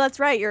 Oh,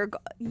 that's right.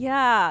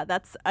 Yeah,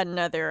 that's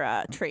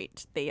another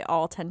trait. They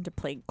all tend to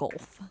play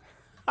golf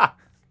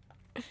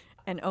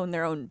and own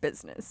their own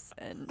business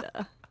and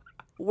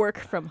work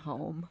from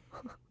home.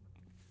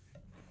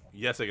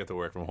 Yes, I get to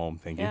work from home.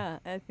 Thank you. Yeah,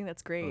 I think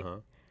that's great. Uh-huh.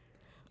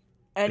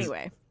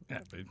 Anyway, Yeah,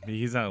 but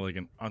he's not like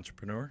an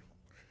entrepreneur.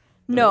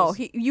 no,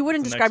 you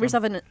wouldn't What's the describe next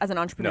yourself as an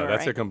entrepreneur, No,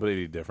 that's a right?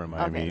 completely different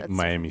Okay, that's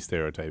Miami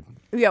stereotype.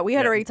 Yeah, we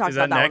had Yeah, already talked is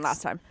about that that one next?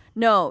 last time.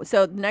 No,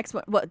 so the next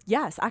one, well,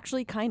 yes,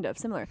 actually kind of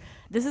similar.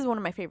 This is one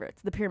of my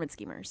favorites, the pyramid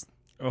schemers.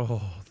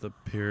 Oh, the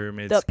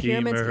pyramid The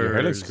schemers. pyramid Your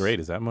hair looks great.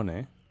 Is that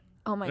Monet?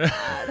 Oh my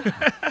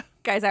God.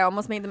 Guys, I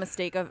almost made the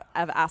mistake of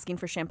asking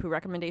for shampoo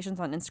recommendations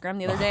on Instagram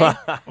the other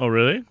day. Oh,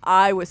 really?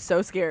 I was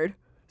so scared.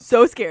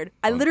 So scared.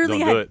 I Don't literally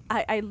do had it.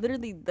 I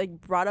literally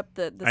like brought up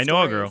the I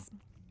know a girl. stories.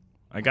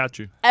 I got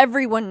you.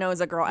 Everyone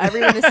knows a girl.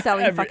 Everyone is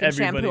selling fucking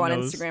everybody shampoo on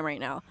knows. Instagram right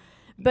now.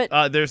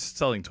 But They're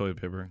selling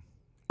toilet paper.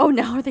 oh,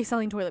 now are they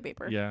selling toilet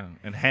paper? Yeah,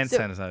 and hand So-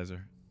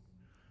 sanitizer.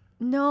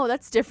 No,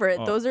 that's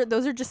different. Oh.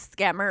 Those are just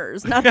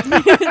scammers, not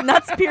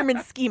not pyramid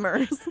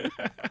schemers.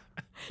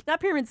 Not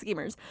pyramid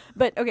schemers.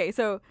 But okay,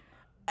 so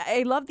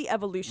I love the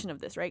evolution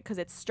of this, right? Because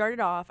it started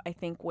off, I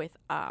think, with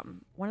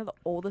one of the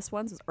oldest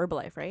ones was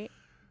Herbalife, right?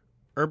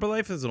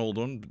 Herbalife is an old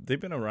one. They've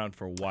been around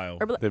for a while.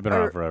 They've been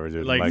around forever,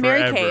 dude. Like Mary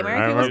forever. Kay.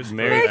 Mary Kay was, Just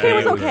Mary Kay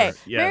was okay.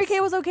 Yes. Mary Kay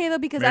was okay though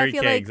because Mary I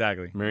feel Kay, like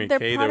exactly. Mary their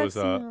Kay, there was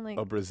products, you know, like-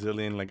 a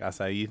Brazilian like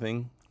acai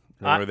thing.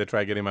 Remember they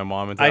tried getting my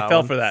mom into I that fell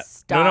one? for that.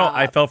 No,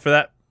 I Stop. fell for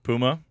that.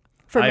 Puma.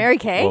 for I- Mary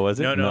Kay. What was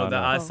it? No, the Oh.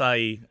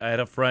 acai. I had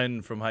a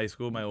friend from high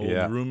school, my old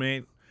Yeah.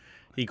 roommate.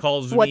 He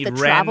calls What, me the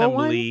travel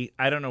one? randomly.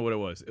 I don't know what it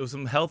was. It was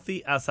some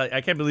healthy acai.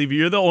 I can't believe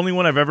you're the only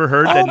one I've ever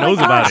heard Oh that my knows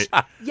gosh.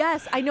 about it.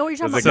 Yes, I know what you're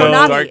talking Was about. it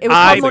Monavi. dark- It was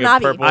I- called like a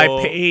Monavi. purple-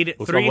 I paid It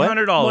was called what?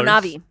 $300.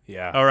 Monavi.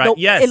 Yeah. All right. No,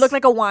 yes. It looked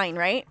like a wine,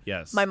 right?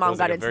 Yes. My It mom was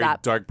got like a into very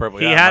that. dark purple.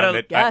 He yeah, had man,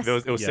 a- Yes. it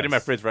was sitting in my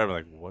Yes. fridge forever.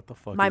 Like, what the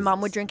fuck? My is mom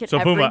this? would drink it So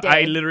every Puma, day.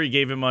 I literally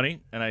gave him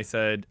money, and I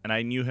said, and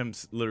I knew him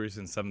literally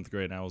since 7th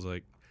grade, and I was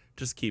like,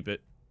 just keep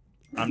it.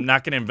 I'm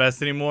not gonna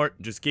invest anymore.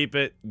 Just keep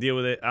it. Deal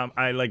with it.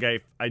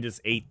 I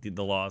just ate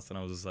the loss, and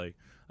I was just like,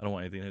 I don't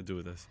want anything to do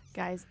with this.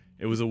 Guys,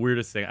 It was the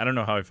weirdest thing. I don't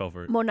know how I felt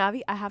for it.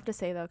 Monavi, I have to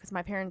say though, because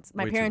my parents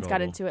Way too got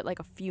gullible. into it like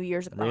a few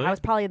years ago. Really? I was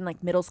probably in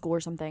like middle school or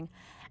something,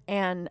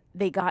 and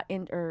they got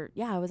in,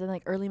 I was in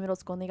like early middle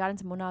school, and they got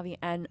into Monavi,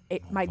 and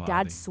my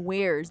dad Monavi.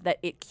 swears that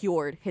it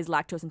cured his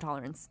lactose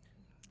intolerance.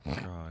 Oh,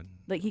 God.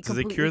 Like he Does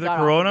it completely cure the got off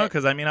of corona? it.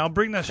 Because I mean, I'll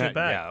bring that shit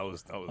back. Yeah, that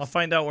was. I'll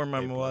find out where my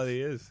A+.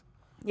 Moali is.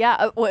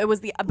 Yeah, well, it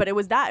was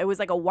that. It was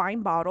like a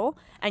wine bottle,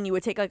 and you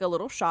would take like a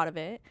little shot of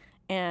it,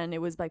 and it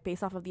was like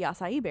based off of the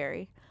acai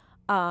berry.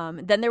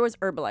 Then there was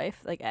Herbalife,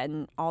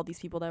 and all these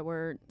people that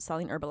were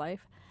selling Herbalife,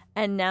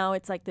 and now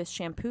it's like this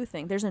shampoo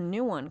thing. There's a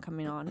new one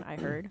coming on. I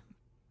heard.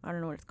 I don't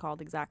know what it's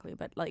called exactly,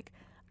 but like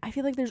I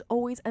feel like there's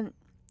always and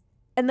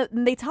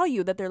they tell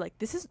you that they're like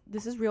this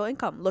is real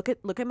income. Look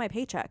at my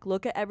paycheck.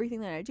 Look at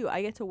everything that I do.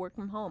 I get to work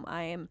from home.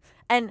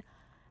 And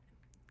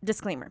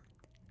disclaimer,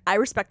 I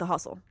respect the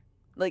hustle.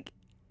 Like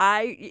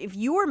if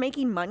you are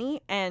making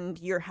money and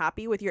you're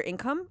happy with your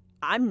income,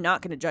 I'm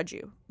not gonna judge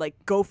you. Like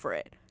go for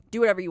it. Do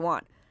whatever you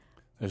want.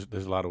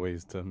 There's a lot of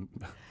ways to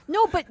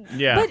No, but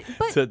Yeah.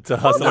 but to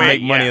hustle and on.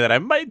 make money Yeah. that I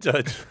might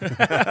judge.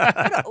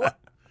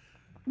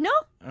 no,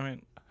 I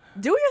mean,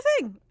 do your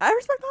thing. I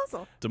respect the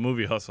hustle. the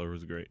movie Hustler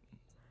was great.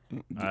 I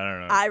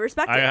don't know. I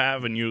respect I it.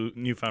 have a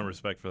newfound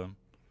respect for them.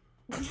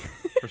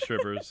 For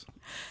strippers.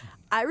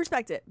 I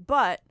respect it,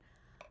 but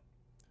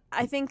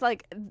I think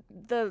like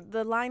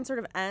the line sort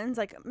of ends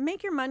like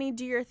make your money,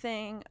 do your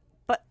thing,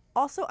 but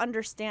also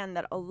understand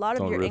that a lot of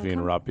Don't your roofie and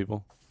income. rob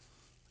people.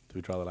 Do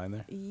we draw the line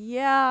there?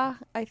 Yeah,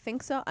 I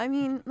think so. I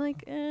mean,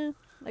 like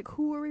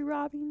who are we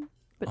robbing?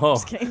 But Oh.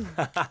 just kidding.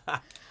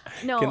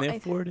 No, Can they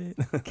afford it?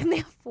 Can they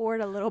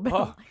afford a little bit?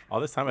 Oh, all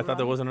this time I thought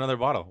there wasn't another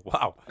bottle.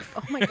 Wow.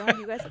 Oh my god,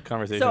 you guys!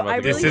 Conversation So about I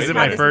the really This just isn't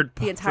had my this- third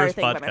the entire first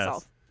thing by podcast.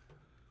 myself.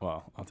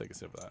 Well, I'll take a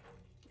sip of that.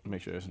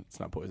 Make sure it's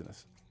not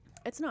poisonous.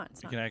 It's not.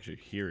 It's You not. can actually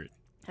hear it.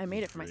 I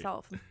made it for Great.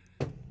 myself.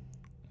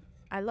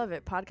 I love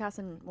it. Podcast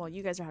and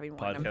you guys are having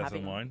wine. I'm Podcast and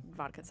having wine?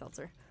 vodka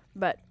seltzer.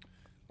 But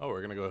Oh,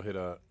 we're gonna go hit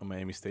a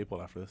Miami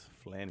staple after this.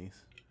 Flannies.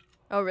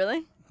 oh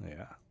really?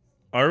 Yeah.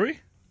 Are we?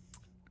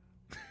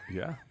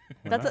 Yeah.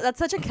 Why That's not? that's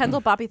such a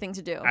Kendall Boppy thing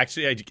to do.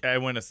 Actually, I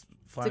went to go to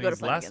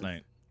Flanagan's last Flanagan's.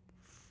 night.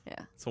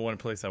 Yeah. It's the one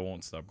place I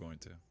won't stop going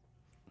to.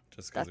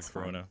 Just because That's of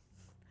fine. Corona.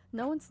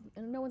 No one's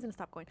gonna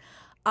stop going.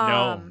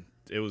 No,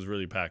 it was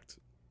really packed.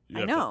 You I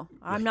have to- know.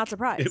 I'm not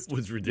surprised. It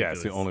was Yeah, ridiculous.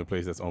 it's the only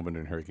place that's open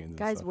during hurricanes. and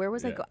Guys, stuff. where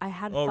was I? Yeah. I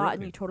had a Oh, thought and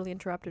really? you totally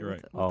interrupted. You're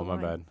with, right. with Oh, the my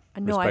wine. bad. I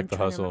know. I'm Respect the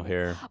trying to hustle remember.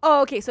 here.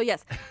 Oh, okay. So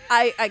yes,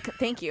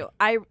 thank you.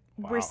 I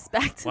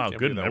respect. Wow, Can't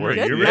good believe that memory.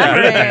 worked. You're Good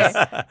really good at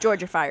this. memory.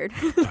 George, you're fired.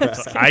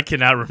 I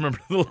cannot remember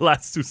the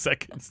last 2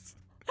 seconds.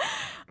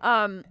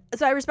 So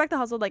I respect the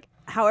hustle. Like,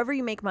 however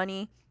you make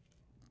money,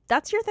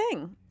 that's your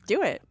thing.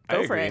 Do it. I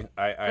Go for agree. it.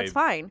 I That's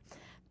fine.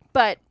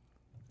 But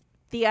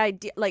the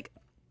idea, like,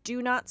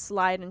 do not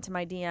slide into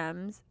my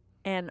DMs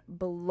and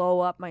blow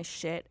up my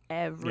shit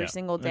every Yeah.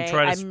 single And day.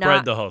 try to I'm spread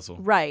not the hustle.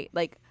 right.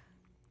 Like,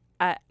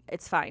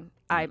 it's fine.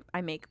 I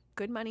make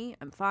good money.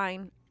 I'm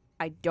fine.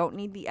 I don't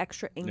need the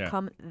extra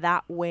income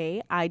that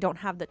way. I don't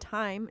have the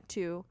time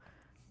to,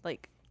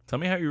 like. Tell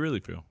me how you really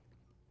feel.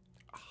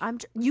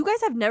 You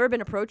guys have never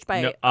been approached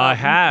by No, I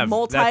have.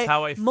 That's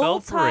how I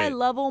felt for it.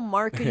 multi-level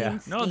marketing Yeah.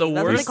 scheme. No, the That's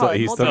what worst- they call it,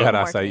 He still multi-level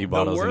got acai marketing.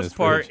 bottles The in worst his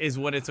part fridge. is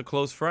when it's a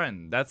close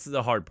friend. That's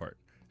the hard part.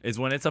 Is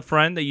when it's a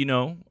friend that you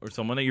know or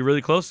someone that you're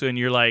really close to, and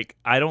you're like,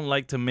 I don't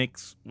like to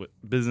mix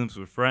business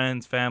with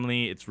friends,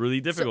 family. It's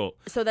really difficult.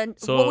 So then,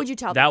 So what would you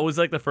tell that them? was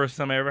like the first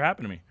time it ever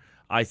happened to me.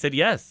 I said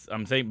yes.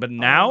 I'm saying, but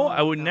now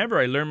I would no. never.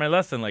 I learned my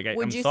lesson. Like, Would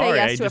I'm you say sorry.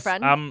 yes I to a just,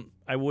 friend?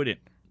 I wouldn't.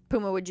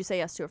 Puma, would you say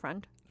yes to a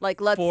friend? Like,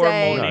 let's For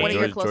say Moni. one of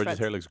your close George's friends.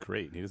 hair looks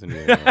great. He doesn't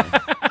need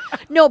anything.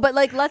 No, but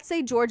like, let's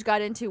say George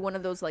got into one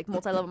of those like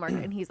multi-level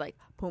marketing, and he's like,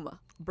 Puma,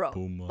 bro,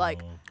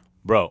 like,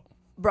 Bro,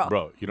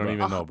 bro, you don't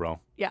even know, bro.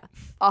 yeah,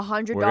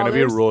 $100. We're gonna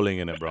be rolling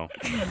in it, bro.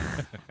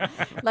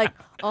 like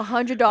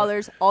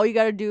 $100. All you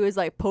gotta do is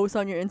like post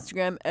on your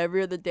Instagram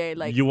every other day.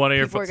 Like, You want to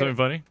hear people are something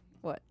funny?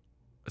 What?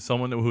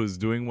 Someone who was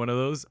doing one of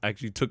those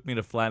actually took me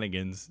to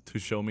Flanagan's to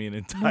show me an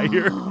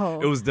entire. No.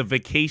 It was the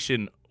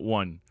vacation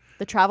one,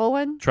 The travel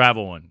one.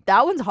 travel one.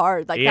 That one's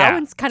hard. Like that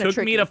one's kind of took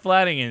tricky. me to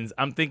Flanagan's.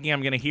 I'm thinking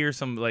I'm gonna hear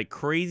some like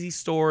crazy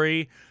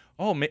story.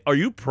 Oh, are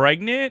you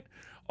pregnant?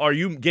 Are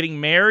you getting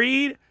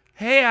married?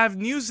 Hey, I have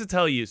news to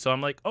tell you. So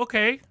I'm like,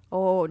 okay,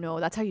 Oh no,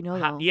 that's how you know.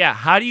 Though. yeah.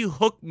 How do you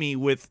hook me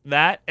with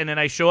that? And then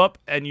I show up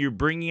and you're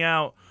bringing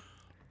out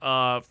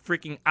a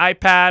freaking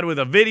iPad with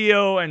a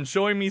video and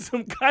showing me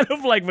some kind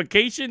of like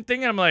vacation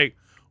thing. And I'm like,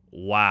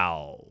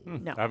 wow.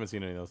 No. I haven't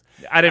seen any of those.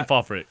 I didn't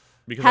fall for it.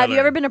 Because Have I you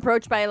ever learned. been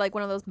approached by like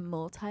one of those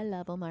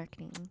multi-level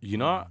marketing? You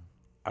know,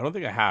 I don't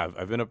think I have.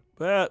 I've been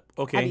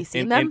okay. Have you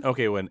seen in, them?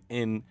 okay, when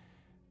in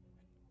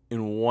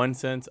one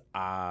sense,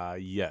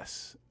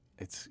 yes,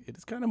 it's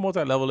kind of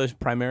multi-level-ish.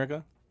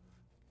 Primerica,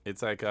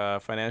 it's like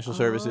financial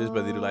services,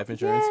 but they do life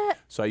insurance. yeah.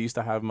 So I used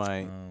to have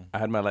I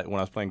had my when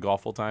I was playing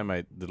golf full time.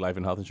 I did life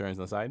and health insurance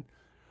on the side.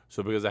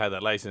 So because I had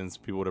that license,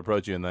 people would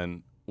approach you, and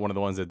then one of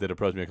the ones that did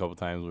approach me a couple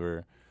times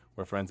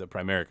we're friends at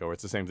Primerica, where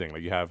it's the same thing.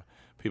 Like you have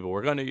people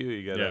work under you,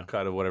 you get a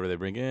cut of whatever they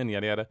bring in,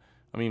 yada yada.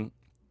 I mean,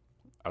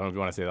 I don't know if you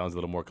want to say that one's a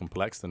little more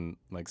complex than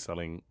like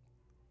selling,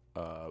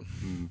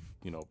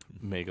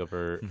 makeup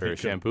or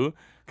shampoo,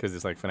 because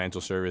it's like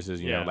financial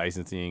services, you know,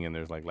 licensing, and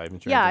there's like life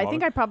insurance. Yeah, I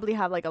think I'd probably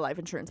have like a life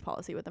insurance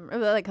policy with them.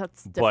 Like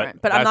that's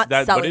different, but I'm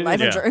not selling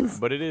life insurance.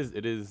 But it is,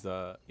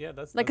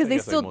 that's like because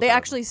they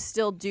actually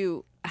still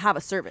do have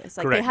a service.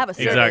 Like Correct. they have a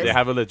service. Exactly. They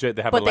have a legit.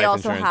 They have but a they life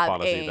also insurance have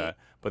policy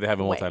but they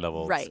have a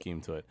multi-level scheme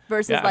to it.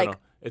 Versus Yeah, like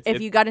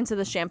if you got into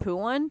the shampoo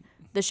one,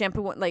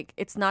 like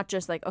it's not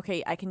just like,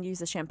 okay, I can use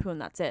the shampoo and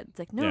that's it. It's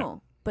like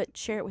no, but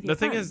share it with your The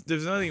thing friends. is,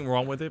 there's nothing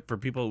wrong with it for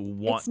people who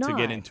want to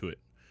get into it.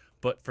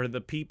 But for the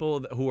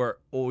people who are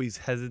always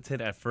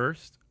hesitant at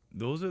first,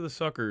 those are the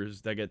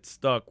suckers that get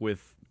stuck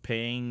with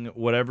paying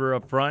whatever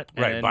up front.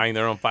 Right, buying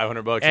their own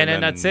 $500. And then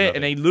that's it.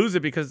 And they lose it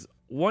because,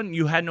 one,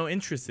 you had no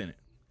interest in it.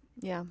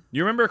 Yeah.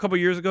 You remember a couple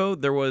years ago,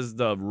 there was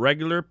the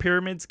regular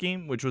pyramid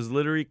scheme, which was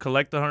literally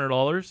collect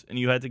 $100 and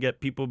you had to get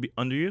people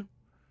under you?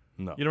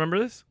 No. You remember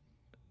this?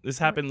 This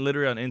happened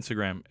literally on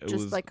Instagram. It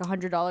Just was like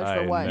 $100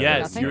 for what?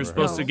 Yes, you were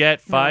supposed to get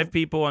 5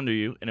 people under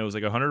you, and it was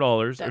like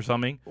 $100 or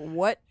something.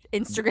 What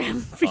Instagram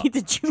feed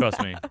did you Trust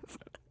have? me.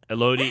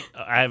 Elodie,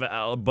 I have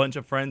a bunch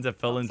of friends that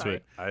fell into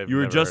it. You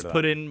were just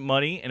put in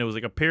money, and it was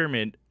like a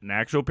pyramid, an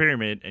actual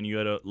pyramid, and you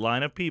had a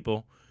line of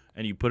people,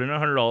 and you put in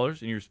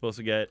 $100, and you're supposed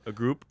to get a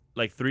group,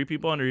 like 3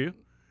 people under you,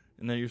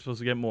 and then you're supposed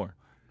to get more.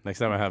 Next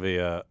time I have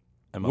a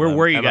MLM, Where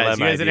were you guys? MLM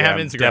You guys didn't have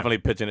I'm Instagram. Definitely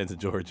pitching it to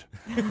George.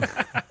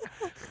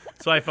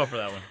 So I fell for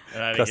that one.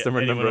 And I didn't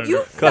Customer get anyone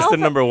number under.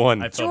 number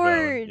 1. I fell for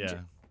that one, George. yeah.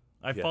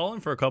 I've fallen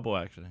for a couple,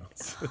 actually.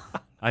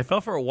 I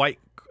fell for a white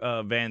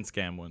van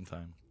scam one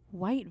time.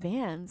 White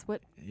vans.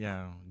 What?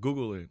 Yeah,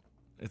 Google it.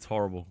 It's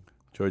horrible.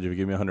 George, if you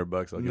give me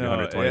 $100, I'll give you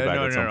 120 back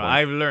no, at some no. point.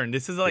 I've learned.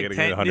 This is like gotta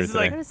give me 10. This is $100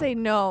 I'm like gonna say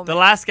no. the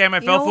last scam I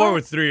You fell know for what?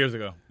 was 3 years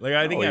ago. Like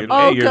I think. Oh, I'm, you're-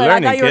 Oh, Hey, good. I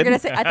learning, thought you were kid. gonna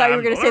say. I thought you were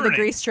I'm gonna say the learning.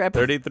 grease trip.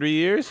 33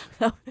 years?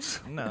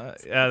 no,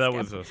 yeah, that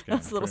was a scam.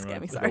 That's a little pretty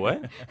scammy. much. Sorry.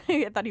 What?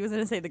 I thought he was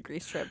gonna say the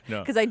Greece trip.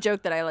 No. Because I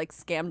joked that I like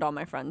scammed all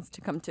my friends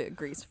to come to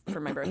Greece for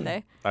my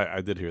birthday.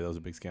 I did hear that was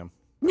a big scam.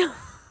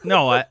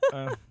 No, well,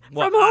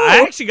 From who?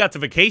 I actually got to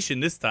vacation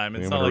this time.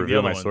 It's You not want to like the reveal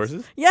other my ones.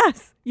 sources?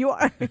 Yes, you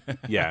are.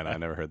 Yeah, I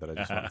never heard that. I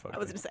just want to fuck I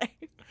was with gonna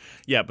say.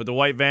 Yeah, but the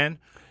white van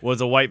was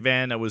a white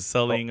van that was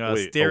selling you.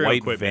 Wait, stereo a white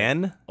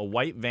equipment. van? A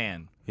white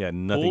van. Yeah,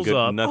 nothing Pulls good.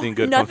 up. Nothing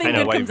good Nothing comes from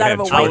good a white comes out van.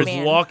 of a I white was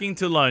man. walking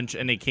to lunch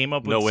and they came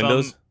up with No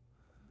windows?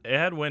 It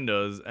had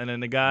windows, and then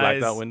the guys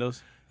Blacked out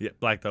windows? Yeah,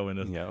 blacked out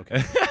windows. Yeah,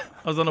 okay.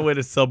 I was on the way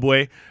to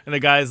Subway, and the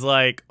guy's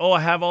like, "Oh, I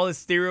have all this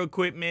stereo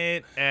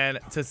equipment and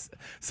to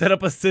set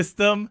up a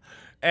system,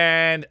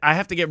 and I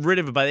have to get rid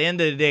of it by the end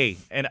of the day."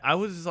 And I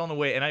was just on the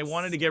way, and I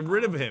wanted to get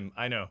rid of him.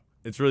 I know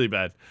it's really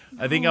bad.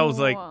 I think I was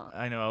like,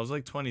 I was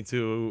like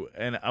 22,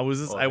 and I was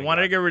just, I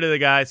wanted to get rid of the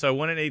guy, so I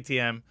went an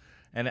ATM,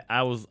 and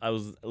I was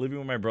living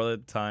with my brother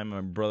at the time.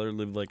 My brother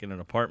lived like in an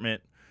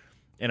apartment.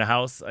 In a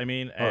house, I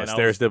mean, Oh, and the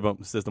I stereo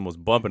system was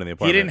bumping in the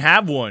apartment. he didn't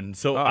have one,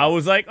 so I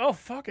was like, "Oh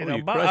fuck it, Oh,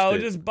 you I'll crushed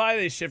it. just buy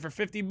this shit for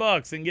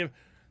 $50 and give."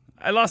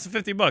 I lost the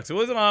 $50. It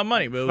wasn't a lot of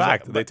money, but it was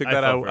Fact, like, they took I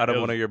that fell for out it. of It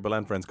one was- of your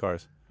Belen friends'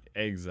 cars.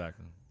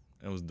 Exactly.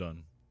 It was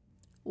done.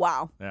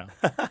 Wow. Yeah,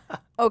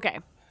 Okay.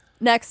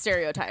 Next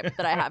stereotype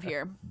that I have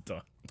here.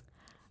 done.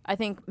 I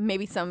think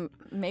maybe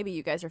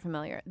you guys are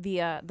familiar. The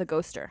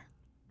ghoster,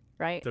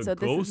 right? The so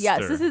this is,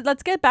 yes, ghoster. this is.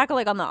 Let's get back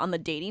like on the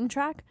dating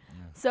track.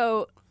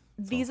 So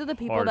these are the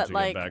people Hard that to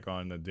like. get back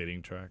on the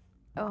dating track.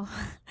 Oh,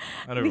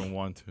 I don't even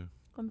want to.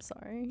 I'm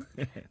sorry.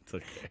 It's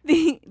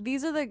okay.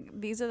 These are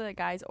the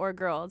guys or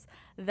girls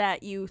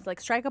that you like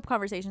strike up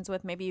conversations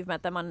with. Maybe you've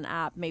met them on an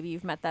app. Maybe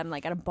you've met them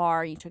like at a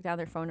bar. You took down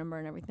their phone number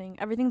and everything.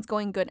 Everything's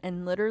going good,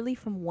 and literally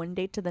from one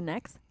date to the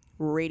next,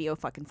 radio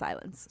fucking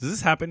silence. Does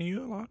this happen to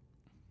you a lot?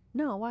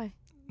 No, why?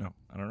 No,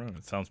 I don't know.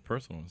 It sounds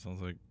personal. It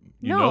sounds like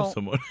you No. know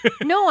someone.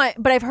 No,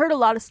 but I've heard a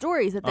lot of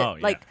stories that Oh,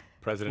 yeah. like.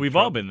 President We've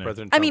Trump, all been there.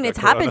 President I Trump mean, got it's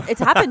happened. corona. It's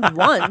happened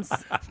once.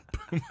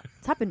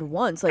 It's happened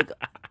once, like,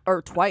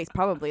 or twice,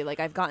 probably. Like,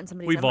 I've gotten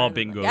somebody. We've all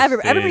been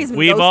ghosted. Everybody's been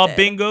We've all ghosted.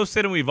 been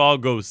ghosted, and we've all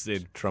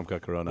ghosted. Trump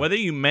got corona. Whether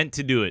you meant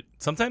to do it,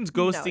 sometimes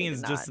ghosting you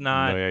is did just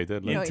not. not No, yeah, he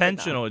did. No, you did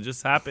intentional. It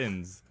just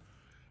happens.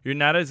 You're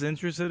not as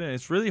interested, and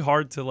it's really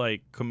hard to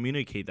like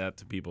communicate that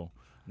to people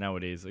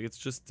nowadays. Like it's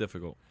just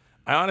difficult.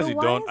 I honestly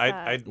why don't. is I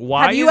that?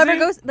 Why Have you is ever it?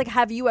 ghosted? Like,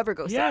 have you ever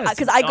ghosted? Yes,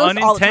 Because I ghost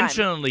all the time.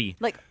 unintentionally.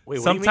 Like, Wait,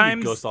 what do you mean you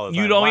Sometimes ghost all the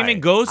you time? don't Why? even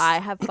ghost. I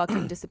have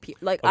fucking disappeared.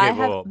 Like, Okay, I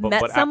have whoa,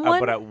 met but someone.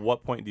 but at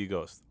what point do you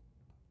ghost?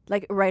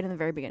 Like right in the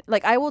very beginning.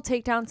 Like I will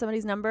take down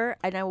somebody's number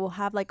and I will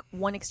have like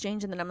one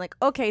exchange and then I'm like,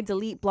 okay,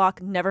 delete,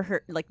 block, never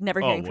heard, like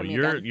never Oh, hearing well, from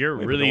you again. you're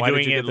Wait, but really then why did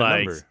doing you it get the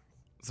like number?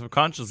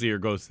 subconsciously. You're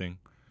ghosting.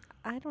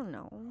 I don't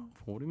know.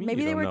 What do you mean?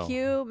 Maybe you they don't were know?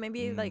 cute.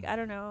 Maybe like I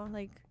don't know.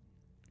 Like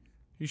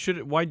You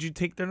should. Why'd you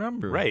take their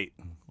number? Right.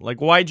 Like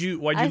why'd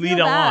you I lead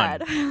feel on?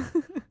 bad.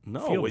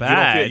 No, Feel wait,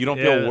 bad. you don't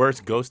Yeah. feel worse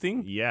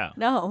ghosting?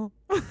 No.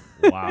 Yeah.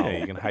 Wow. Yeah,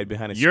 you can hide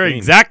behind a You're screen.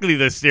 exactly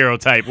the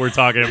stereotype we're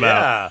talking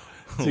about.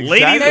 Yeah. Ladies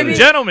and Exactly.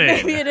 gentlemen,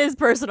 Maybe it is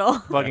personal.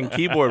 Fucking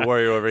keyboard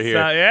warrior over here.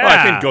 So, yeah. Oh, I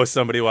can ghost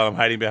somebody while I'm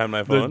hiding behind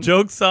my the phone.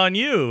 joke's on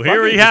you. Here Fuck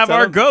it, we just have tell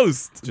our him-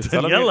 ghost, Just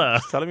tell him, Daniela.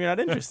 just tell him you're not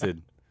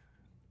interested.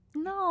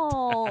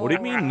 No. What do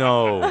you mean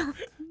no?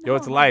 Yo,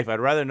 it's life. I'd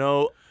rather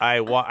know I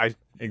walked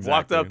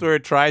Exactly. up to her,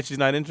 tried, she's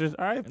not interested.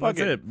 All right, fuck That's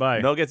it. Bye.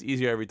 No gets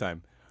easier every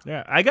time.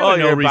 Yeah, I got to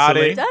know you're about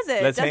recently. it. Does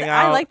it? Let's Does hang it?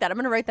 I out. like that. I'm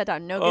gonna write that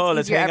down. No, gets Oh,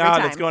 let's easier hang every out.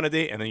 time. Let's go on a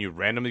date, and then you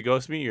randomly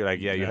ghost me. You're like,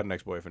 yeah, you Yeah. had an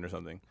ex-boyfriend or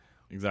something.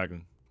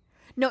 Exactly.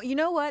 No, you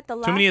know what? The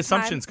last many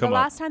assumptions time, come The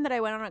up. last time that I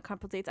went on a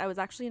couple dates, I was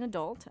actually an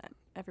adult.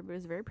 Everybody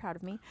was very proud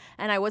of me,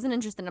 and I wasn't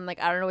interested. I'm like,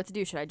 I don't know what to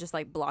do. Should I just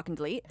like block and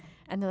delete?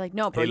 And they're like,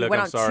 No, bro, Hey, you look,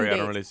 went I'm on sorry. 2 I dates.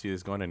 don't really see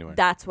this going anywhere.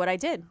 That's what I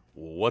did.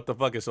 What the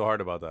fuck is so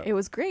hard about that? It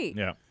was great.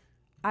 Yeah.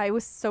 I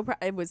was so proud.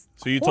 It was.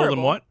 So you told him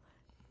horrible. what?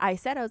 I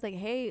said I was like,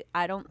 Hey,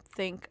 I don't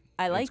think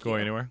I like It's going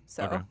you. anywhere?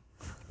 So Okay.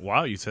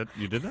 Wow, you said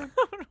you did that?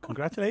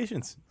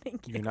 Congratulations.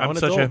 thank you. You're now I'm an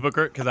such a adult.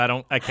 hypocrite because I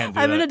can't do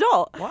I'm that. an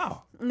adult.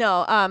 Wow.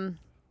 No,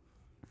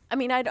 I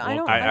mean, I don't. Well, I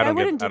don't. I like, I don't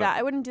get- wouldn't do I don't- that.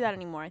 I wouldn't do that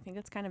anymore. I think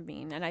that's kind of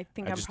mean, and I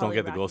think I I'm just don't probably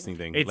get the lacking. ghosting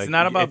thing. It's Like,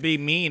 not if- about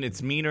being mean.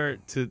 It's meaner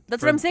to.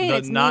 That's for what I'm saying. the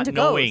It's mean not to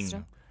knowing. ghost.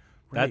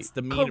 That's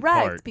the mean Correct,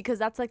 part. because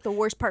that's like the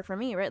worst part for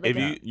me, right? Like If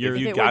you if if it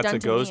you were got done to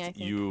to me, ghost, I think-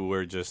 you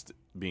were just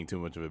being too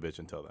much of a bitch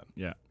until then.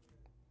 Yeah.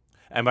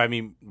 And I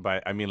mean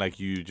like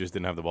you just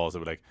didn't have the balls to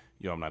be like,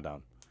 yo, I'm not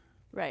down.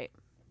 right.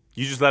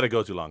 You just let it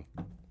go too long.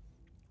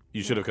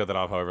 You should have cut that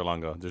off however long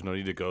ago. There's no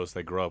need to ghost.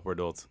 Like, grow up. We're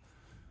adults.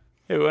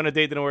 Hey, we went on a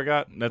date, didn't work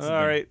out. That's the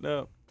all thing. right.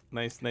 No,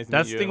 nice to That's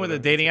meet the you, thing with the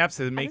whatever. dating apps.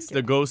 It makes do the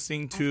it.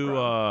 ghosting too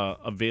grown.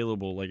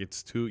 available. Like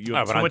it's too you No,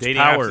 have but too on much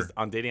dating power.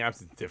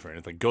 apps, it's different.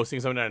 It's like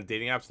ghosting someone on a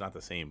dating app's not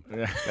the same.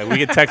 Like, we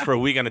get text for a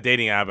week on a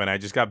dating app, and I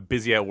just got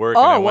busy at work.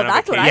 Oh, and I well, went on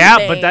that's what vacation. I'm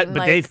Yeah, but saying,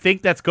 but they like-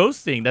 think that's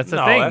ghosting. That's the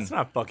No, thing. that's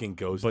not fucking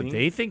ghosting. But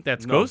they think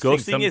that's No, ghosting.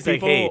 ghosting Some is like,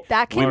 people hey,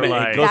 That we can met, be-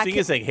 like- that ghosting can-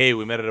 is like, hey,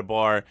 we met at a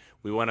bar,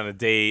 we went on a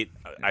date,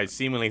 I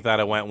seemingly thought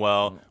it went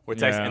well, we're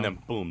texting, Yeah. and then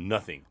boom,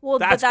 nothing. Well,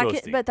 That's but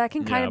ghosting. that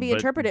can kind Yeah, of be but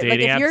interpreted. Like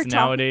dating if apps you're talking,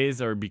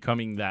 nowadays are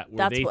becoming that where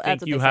That's they what- think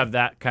that's what you they have say.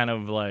 that kind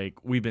of like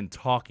we've been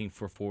talking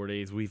for 4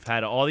 days. We've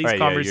had all these Right,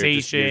 yeah, you're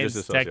conversations,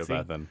 just a sociopath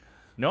texting. then.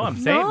 No, I'm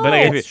saying, No, but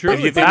If it's you- true. if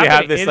you It's think we have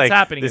happening. this It's like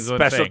happening this is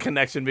what I'm special saying.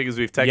 connection because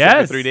we've texted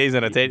Yes. for 3 days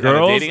on a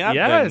Girls, dating app,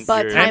 yes. then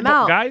But you're- time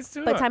out. guys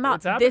too. But time out.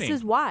 It's This happening.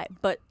 is why.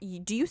 But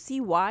do you see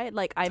why?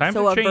 Like I'm Times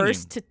so are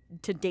averse changing.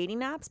 to dating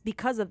apps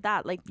because of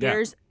that. Like Yeah.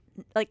 there's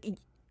like.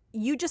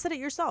 You just said it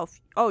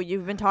yourself. Oh,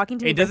 you've been talking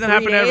to me It for doesn't 3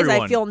 happen to days. I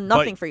everyone, feel but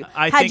nothing for you.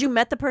 I Had think- you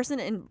met the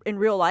person in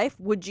real life,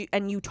 would you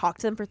and you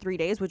talked to them for 3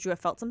 days, would you have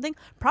felt something?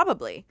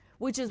 Probably.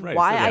 Which is Right,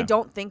 why so I yeah.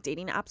 don't think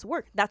dating apps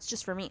work. That's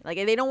just for me. Like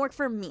they don't work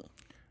for me.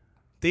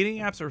 Dating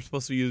apps are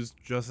supposed to be used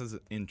just as an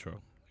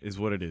intro, is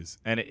what it is,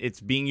 and it's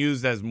being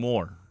used as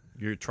more.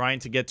 You're trying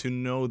to get to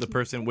know the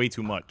person way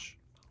too much.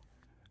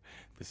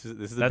 This is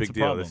a That's big the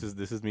deal. problem.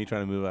 This is me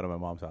trying to move out of my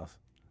mom's house.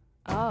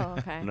 Oh,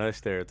 okay. Another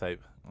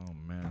stereotype. Oh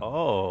man.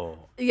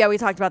 Oh, Yeah, we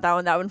talked about that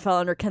one. That one fell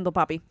under Kendall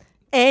Poppy.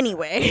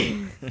 Anyway.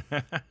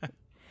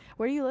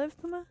 Where do you live,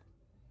 Puma?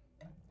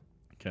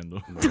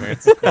 Kendall. my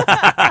parents.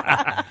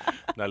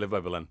 No, I live by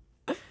Belen.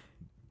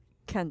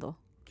 Kendall.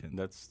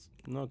 That's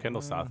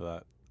Kendall's south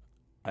of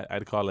that.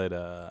 I'd call it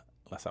La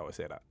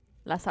Sabuesera.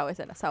 La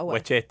Sabuesera. Sawa.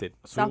 Wechete.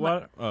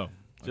 Sweetwater. Oh,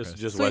 Just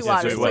okay. just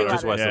Sweetwater, west,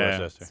 just west Yeah, of yeah.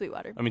 Westchester.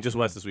 Sweetwater. I mean, just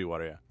west of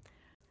Sweetwater. Yeah.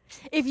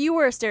 If you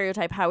were a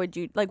stereotype, how would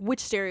you which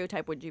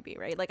stereotype would you be,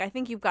 right? Like I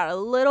think you've got a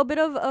little bit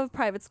of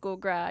private school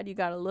grad, you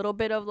got a little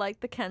bit of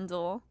like the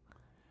Kendall.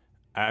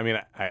 I mean,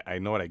 I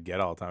know what I get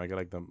all the time. I get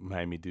like the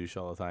Miami douche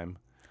all the time.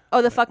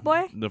 Oh, the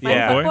fuckboy? The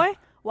Yeah. fuckboy? Fuckboy?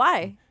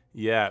 Why?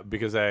 Yeah,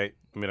 because I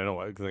mean, I know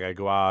what. Like, I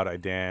go out, I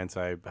dance,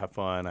 I have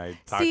fun, I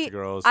talk See, to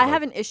girls. I like-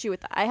 have an issue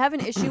with that. I have an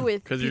issue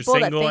with Because you're people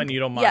that single think, and you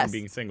don't mind yes,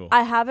 being single.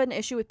 I have an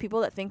issue with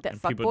people that think that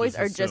And people fuckboys just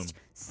are assume. just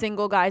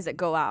single guys that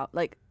go out.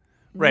 Like,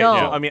 Right. no.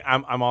 Yeah. I mean,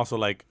 I'm also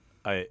like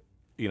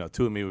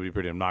two of me would be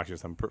pretty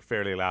obnoxious. I'm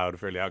fairly loud,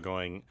 fairly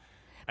outgoing.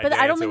 But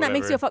I don't think that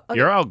makes you a fuck.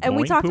 You're And we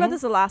outgoing, talked about Puma?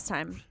 this the last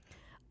time.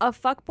 A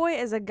fuckboy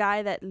is a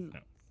guy that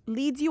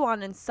leads you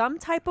on in some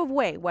type of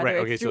way, whether Right,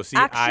 okay, it's so through see,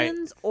 I-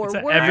 actions or It's a-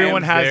 words.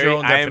 everyone has their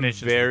own I am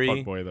definition very- of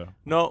fuckboy, though.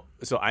 No,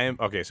 so I am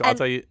okay. So I'll and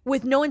tell you.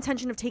 with no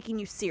intention of taking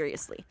you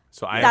seriously.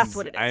 So I That's am,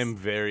 what it I is. am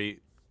very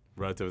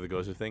relative to the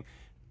ghosted thing.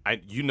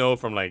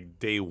 From like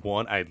day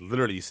one, I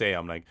literally say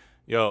I'm like,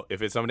 yo,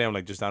 if it's somebody I'm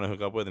like just down to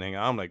hook up with and hang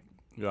out, I'm like,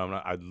 yo, I'm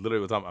not. I literally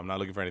will tell them I'm not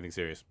looking for anything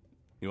serious.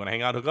 You want to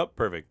hang out, hook up,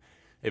 perfect.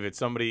 If it's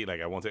somebody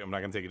like I'm not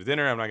gonna take you to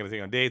dinner. I'm not gonna take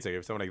you on dates. Like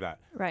if someone like that.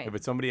 Right. If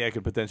it's somebody I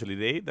could potentially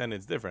date, then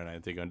it's different. I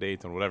take you on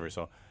dates and whatever.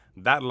 So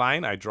that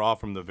line I draw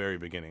from the very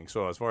beginning.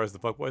 So as far as the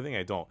fuckboy thing,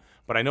 I don't.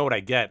 But I know what I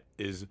get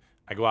is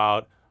I go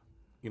out.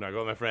 I go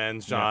with my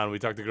friends, John. We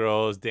talk to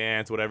girls,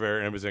 dance, whatever,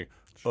 and everybody's like,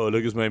 "Oh, look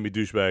at this Miami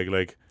douchebag,"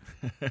 like,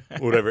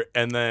 whatever.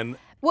 And then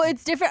Well,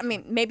 it's different. I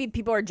mean, maybe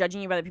people are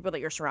judging you by the people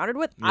that you're surrounded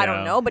with. I don't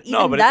Yeah. know, but No,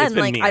 even but it's then,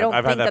 been like, me. I don't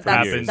I've had think that that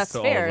for years. that's To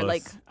all of fair. us.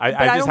 Like, I but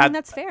I just don't had- think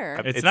that's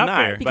fair. It's not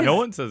fair. Because No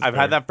one says I've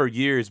fair. had that for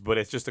years, but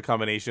it's just a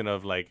combination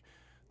of like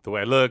the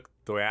way I look,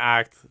 the way I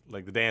act,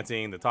 like the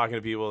dancing, the talking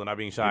to people, the not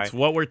being shy. It's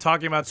what we're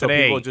talking about So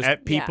today. people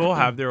just- People Yeah.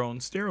 have their own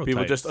stereotypes.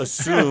 People just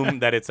assume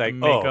that it's like,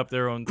 make oh, up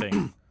their own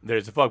thing.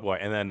 there's a fuckboy,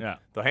 and then Yeah.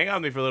 they'll hang out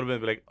with me for a little bit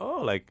and be like,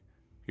 oh, like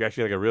you're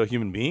actually like a real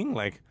human being,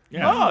 like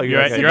Yeah. oh,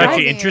 you're like, actually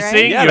Surprising,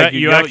 interesting. yeah, You're, like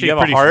you're have- actually you have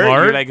pretty a heart.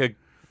 smart. You're like a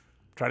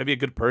try to be a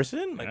good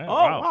person. Like Yeah, oh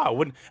wow.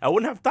 wow, I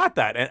wouldn't have thought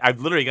that, and I've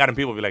literally gotten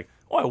people be like,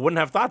 oh, I wouldn't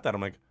have thought that.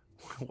 I'm like,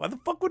 why the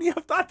fuck would you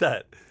have thought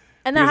that?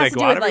 And He that was has like, to go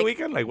do out with every like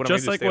weekend, like what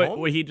just am I like gonna stay what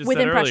home? he just With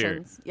said earlier.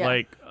 impressions, yeah.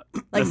 Like,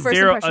 Like a, first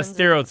a impressions.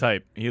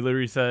 stereotype. He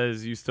literally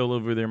says you still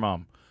live with your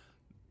mom.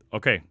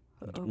 Okay,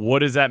 what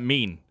does that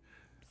mean?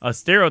 A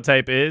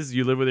stereotype is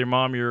you live with your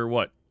mom. You're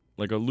what?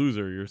 Like a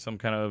loser. You're some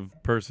kind of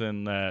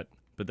person that.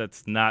 But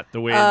that's not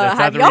the way. That's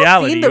not have the y'all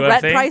reality. seen you the know what I'm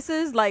rent saying?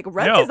 prices? Like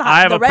rent No, is I high.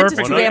 have The a rent is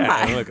perfect too Well, damn no, yeah,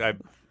 high. and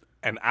look,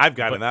 and I've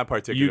gotten that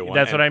particular one.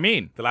 That's what and I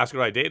mean. The last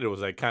girl I dated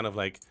was like kind of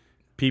like,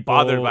 People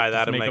bothered by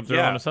that. just I'm make like, up their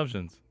yeah. own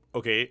assumptions.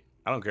 okay,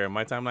 I don't care.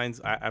 My timelines,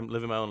 I'm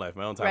living my own life,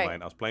 my own timeline.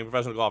 Right. I was playing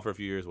professional golf for a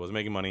few years, wasn't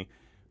making money,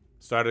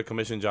 started a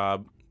commission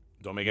job,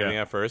 don't make anything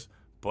Yeah. at first,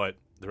 but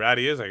the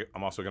reality is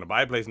I'm also going to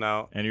buy a place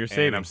now. And you're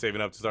saving. I'm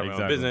saving up to start my own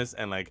Exactly. business.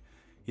 And like,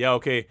 yeah,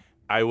 okay,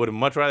 I would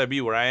much rather be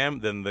where I am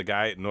than the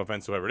guy, no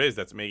offense to whoever it is,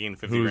 that's making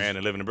 50 Who's- grand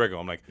and living in Brickell.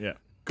 I'm like, Yeah.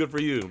 good for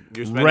you.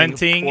 You're spending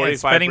Renting and 45%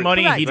 spending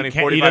money. Correct. He, spending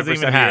can't, he doesn't 45%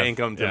 even of your have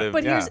income to Yeah. live.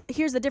 But yeah.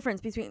 here's the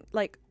difference between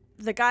like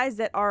the guys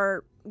that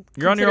are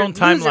You're on your own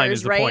considered timeline losers,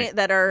 is the right? point.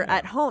 That are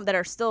at home, that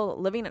are still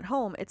living at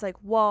home. It's like,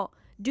 well,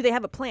 do they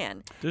have a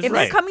plan? There's- If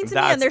Right. they're coming to me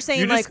That's- and they're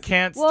saying You just like,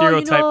 can't well,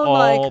 stereotype you know,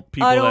 all like,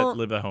 people I that don't-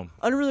 live at home.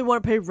 I don't really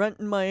want to pay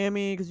rent in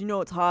Miami because you know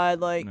it's high.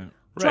 Like, No.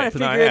 trying Right. to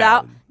No, figure it yeah.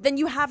 out. Then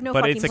you have no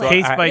But fucking it's a plan.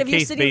 case by if you're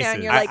case sitting there and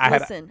basis. you're like, I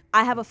had- listen,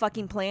 I have a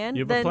fucking plan.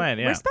 You have then a plan,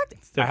 yeah. respect it.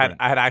 It's I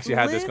different. had actually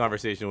had this Live-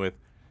 conversation with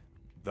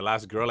the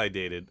last girl I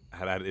dated.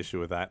 Had an issue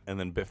with that, and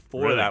then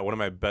before Really? that, one of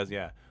my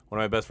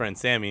best friends,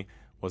 Sammy,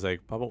 was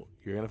like, "Pablo,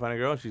 you're gonna find a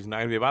girl. She's not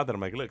gonna be about that."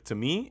 I'm like, "Look, to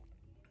me,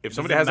 if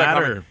somebody has Doesn't that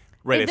matter.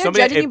 right, if they're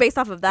somebody judging you based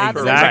off of that,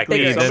 then there's a Exactly.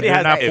 bigger If They're somebody issue.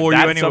 has not that, for if you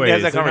that, somebody has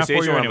anyways. that They're not for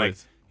conversation you where I'm like,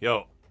 anyways.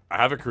 "Yo, I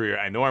have a career.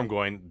 I know where I'm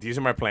going. These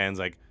are my plans.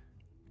 Like,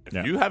 if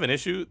Yeah. you have an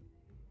issue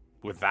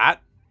with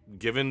that,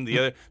 given the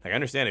other, like, I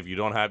understand if you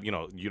don't have, you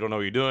don't know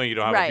what you're doing, you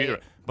don't have Right. a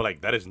future, but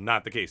like that is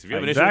not the case. If you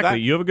have an issue with Exactly.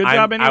 that, You have a good I'm-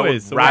 job I anyways,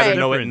 would so what's rather the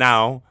know it difference?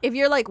 now. If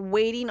you're like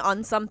waiting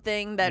on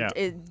something that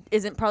Yeah.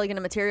 isn't probably going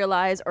to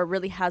materialize or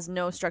really has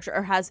no structure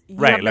or has you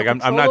Right, have no like I'm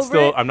control not over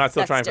still it, I'm not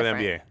still that's trying for the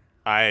different. NBA.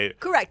 I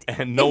Correct.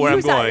 and know If where you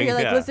I'm sat here, going. You're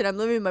like, yeah. listen, I'm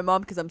living with my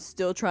mom because I'm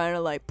still trying to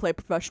like play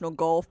professional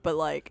golf, but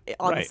like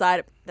on the Right.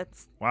 side,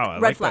 that's Wow, I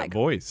red like flag. that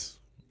voice.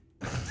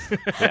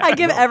 I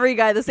give every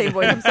guy the same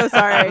voice. I'm so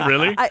sorry.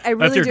 Really? I really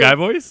That's your do. guy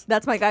voice?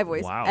 That's my guy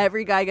voice. Wow.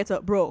 Every guy gets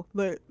a bro.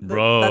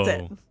 Bro. That's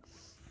it.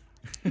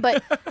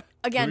 But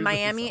again,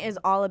 Miami is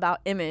all about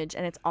image,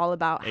 and it's all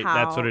about how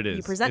That's what it is.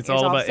 you present It's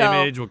yourself. all about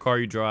So image, what car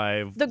you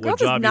drive, the girl what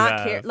does job not you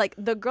have. care. Like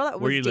the girl that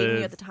where was you dating me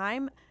live. at the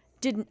time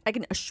didn't. I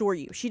can assure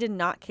you, she did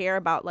not care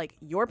about like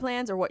your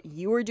plans or what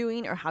you were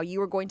doing or how you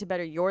were going to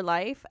better your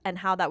life and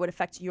how that would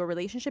affect your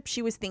relationship.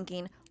 She was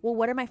thinking, well,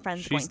 what are my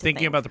friends going She's to thinking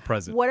think? about the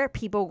present. What are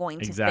people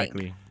going to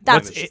Exactly. think? That's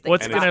What's what she's it-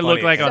 what's thinking gonna about.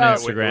 look like on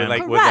So- Instagram?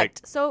 Like,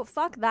 Correct. So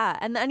fuck that.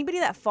 And anybody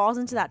that falls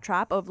into that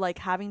trap of like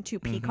having to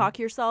Mm-hmm. peacock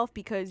yourself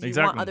because you want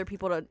Exactly. other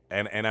people to,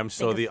 and I'm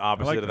so Think the of-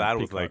 opposite like of that, that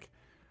with peacock. like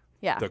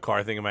yeah. the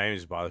car thing in Miami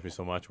just bothers me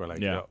so much. Where like,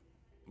 Yeah. yo,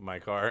 my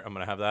car, I'm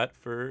gonna have that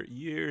for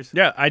years.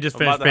 Yeah, I just I'm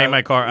finished about to paying have-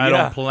 my car. I yeah.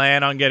 don't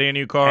plan on getting a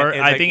new car. And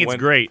it's I like think it's when-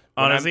 great.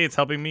 when I'm- Honestly, it's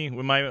helping me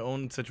with my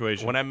own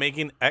situation. When I'm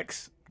making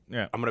X,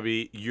 yeah. I'm gonna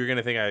be. You're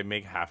gonna think I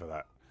make half of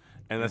that,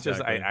 and that's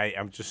Exactly. just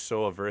I'm just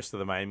so averse to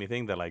the Miami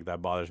thing that like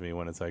that bothers me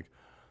when it's like,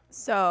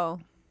 So,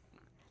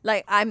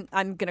 like, I'm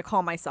gonna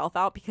call myself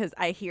out because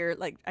I hear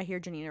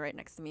Janina right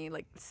next to me,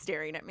 like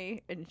staring at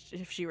me, and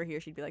if she were here,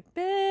 she'd be like,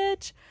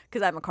 "Bitch,"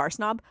 because I'm a car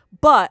snob.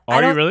 But Are I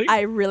you don't, really?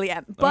 I really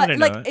am. But didn't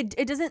know like, that.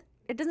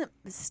 it doesn't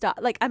stop.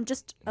 Like, I'm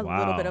just a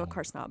little bit of a Wow.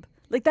 car snob.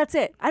 Like, that's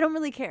it. I don't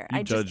really care. You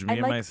I judge just, me I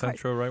in like my cars.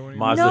 Central right when you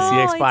Mazda No,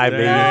 CX-5, I baby.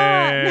 did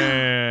not.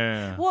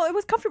 Yeah. Well, it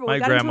was comfortable. My We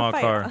got into grandma a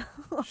fight.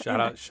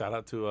 car. shout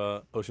out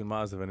to Ocean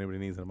Mazda if anybody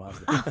needs a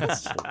Mazda.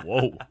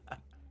 Whoa.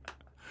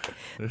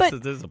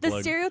 But This is a the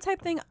plug.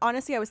 stereotype thing,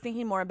 honestly, I was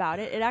thinking more about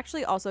it. It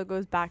actually also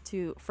goes back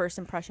to first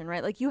impression,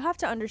 right? Like, you have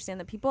to understand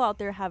that people out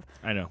there have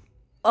I know.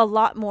 a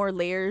lot more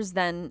layers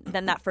than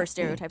that first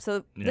stereotype.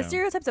 So Yeah. the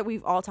stereotypes that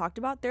we've all talked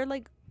about, they're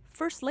like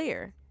first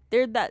layer.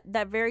 They're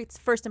that very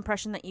first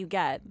impression that you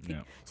get.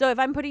 Yeah. So if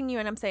I'm putting you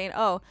and I'm saying,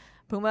 oh,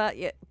 Puma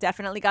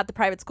definitely got the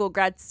private school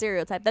grad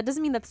stereotype, that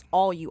doesn't mean that's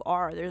all you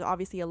are. There's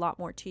obviously a lot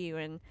more to you.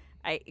 And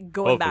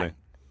going back, Hopefully.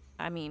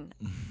 I mean,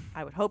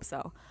 I would hope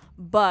so.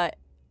 But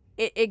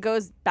it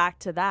goes back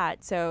to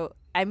that. So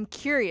I'm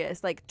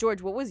curious, like,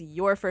 George, what was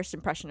your first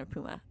impression of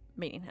Puma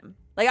meeting him?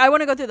 Like, I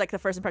want to go through like the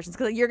first impressions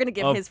because you're gonna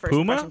give Of his first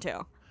Puma? impression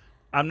too.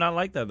 I'm not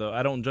like that though.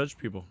 I don't judge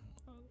people.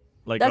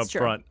 Like That's up true.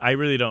 front. I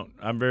really don't.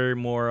 I'm very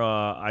more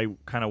I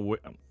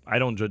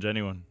don't judge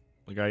anyone.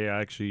 Like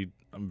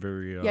I'm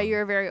very Yeah,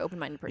 you're a very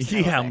open-minded person. I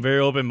will Yeah, I'm say. very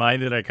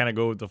open-minded. I kind of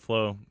go with the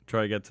flow,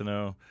 try to get to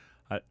know.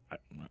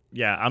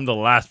 Yeah, I'm the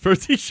last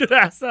person you should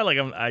ask that. Like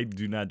I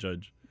do not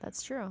judge.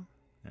 That's true.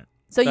 Yeah.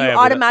 So you Yeah, but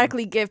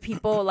automatically give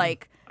people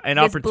like An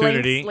this blank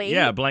opportunity. slate,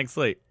 Yeah, blank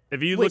slate.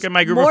 If you which look at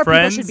my group more of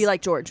friends, people should be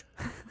like George.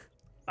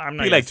 I'm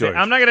not Be gonna like say, George.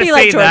 I'm not gonna Be say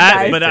like George, that,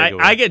 guys. but Take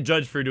away. I get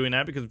judged for doing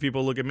that because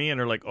people look at me and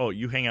they're like, "Oh,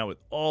 you hang out with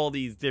all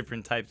these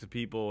different types of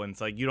people," and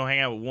it's like you don't hang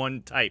out with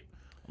one type.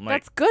 I'm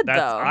like, That's good, though.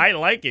 I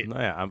like it. No,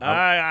 yeah,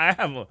 I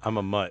have a I'm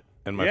a mutt,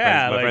 and my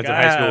yeah, friends, my friends in I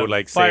high school have would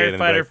like say it and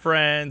be firefighter like,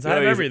 friends. I "Yo,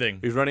 have he's- everything.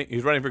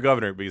 He's running for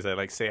governor because I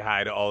like say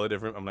hi to all the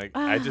different. I'm like,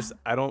 I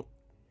don't,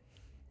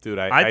 dude.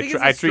 I I think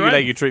it's a treat you like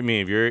strength. you treat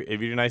me. If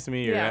you're nice to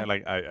me, you're Yeah.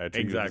 like I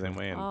treat you the Exactly. same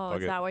way. And Oh, fuck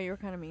is it. that why you were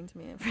kind of mean to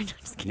me? I'm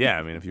just kidding. Yeah,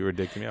 I mean, if you were a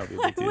dick to me, I'll be a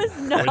I dick to you. was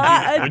not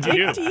What'd a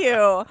you dick do? to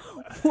you.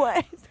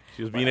 What?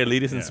 She was being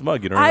elitist and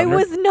smug. You don't I remember?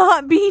 was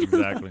not being.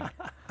 Exactly.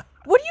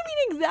 What do you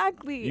mean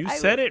exactly? You I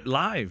said was- it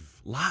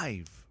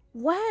live.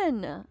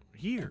 When?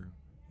 Here.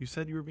 You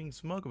said you were being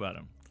smug about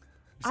him.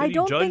 You said I you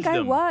don't think judged I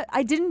him. was.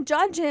 I didn't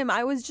judge him.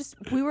 I was just.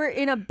 We were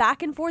in a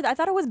back and forth. I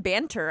thought it was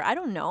banter. I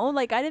don't know.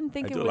 Like I didn't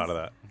think I it do was. a lot of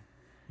that.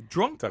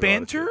 Drunk Talk about it,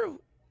 banter?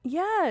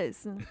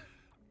 Yes.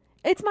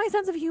 It's my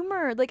sense of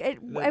humor. Like I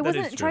that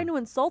wasn't is trying true. to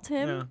insult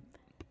him. Yeah.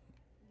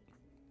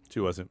 She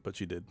wasn't, but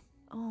she did.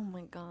 Oh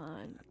my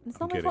god. It's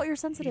I'm not my kidding. fault you're He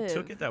sensitive.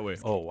 took it that way.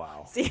 Oh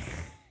wow. See.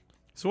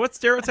 So what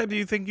stereotype do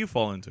you think you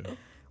fall into?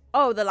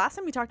 Oh, the last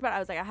time we talked about it, I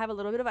was like, I have a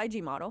little bit of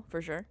IG model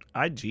for sure.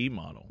 IG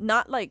model.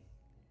 Not like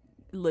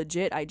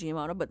legit IG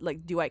model, but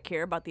like, do I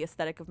care about the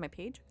aesthetic of my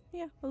page?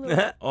 Yeah, a little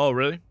bit. Oh,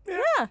 really? Yeah.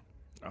 Oh,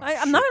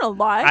 I'm not gonna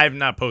lie. I've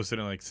not posted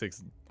in like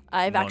 6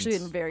 I've actually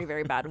months. been very,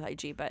 very bad with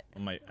IG, but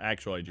on my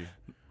actual IG.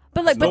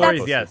 like, but Stories,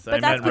 that's yes. I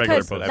but that's meant regular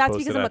because posts. I that's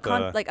posted because I'm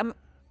a at the- like I'm,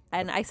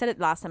 and I said it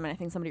last time, and I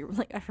think somebody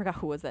like I forgot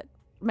who was it.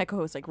 My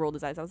co-host like rolled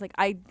his eyes. I was like,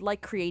 I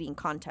like creating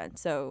content,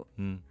 so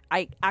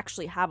I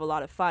actually have a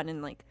lot of fun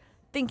in like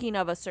thinking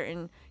of a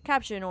certain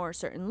caption or a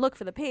certain look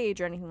for the page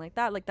or anything like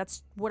that. Like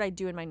that's what I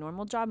do in my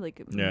normal job.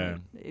 Like Yeah.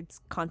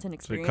 it's content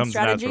experience comes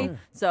strategy. natural.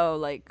 So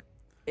like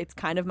it's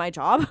kind of my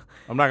job.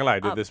 I'm not gonna lie. I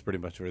did this pretty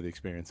much for the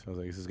experience. I was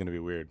like, this is gonna be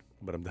weird,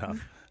 but I'm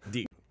down.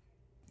 Deep.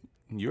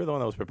 You were the one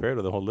that was prepared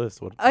with the whole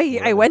list. What?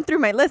 I went through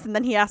my list and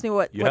then he asked me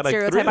what You had, like, 3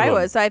 stereotype of I them.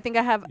 was. So I think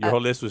I have Your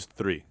whole list was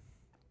 3.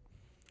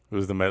 It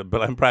was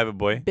but I'm private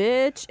boy.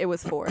 bitch. It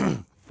was 4.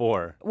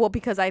 4. Well,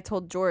 because I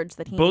told George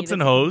that he Boats needed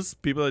and hoes.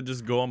 People that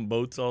just go on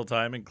boats all the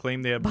time and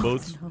claim they have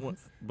boats. and hoes. What?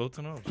 Boats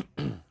and hoes.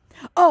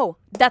 Oh,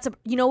 that's a.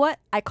 You know what?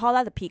 I call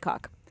that the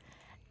peacock.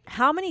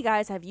 How many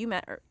guys have you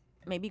met, or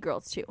maybe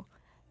girls too,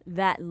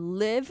 that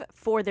live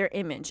for their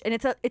image? And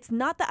it's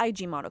not the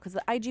IG model because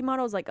the IG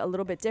model is like a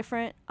little bit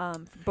different. For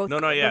both.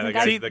 No, yeah, both the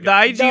guys. See, the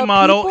the IG the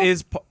model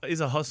people-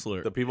 is a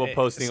hustler. The people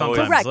posting sometimes.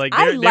 always- Correct. Like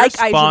I they're like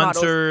IG models.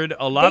 sponsored.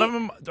 A lot They- of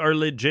them are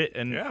legit,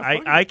 and Yeah,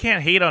 fuck I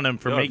can't hate on them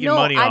for No. making No,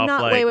 money I'm off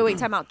not. like wait,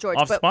 time out, George.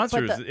 off but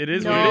sponsors. the- It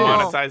is no, what it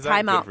is. Monetize that,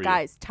 time good out, for you.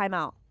 guys. Time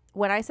out.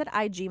 When I said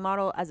IG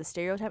model as a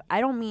stereotype, I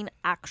don't mean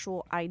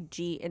actual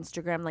IG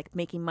Instagram like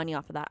making money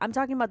off of that. I'm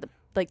talking about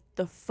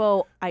the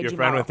faux IG Your friend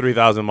model. with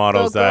 3,000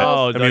 models The that girls-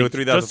 Oh, I mean, like, with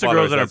 3,000 just the girls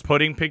followers. that are that's-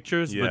 putting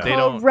pictures, Yeah. but they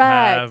don't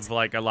Correct. have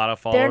like a lot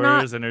of They're not-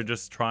 followers, and they're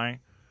just trying.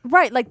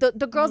 Right, like the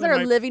girls They that are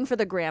might- living for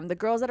the gram, the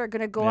girls that are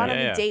gonna go out Yeah, on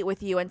a yeah. date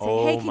with you and say,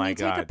 Oh "Hey, can my you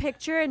take a God.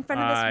 picture in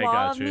front of this I wall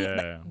got of you. me?" Yeah,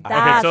 Th- yeah.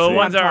 That's Okay, so the what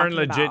ones I'm that aren't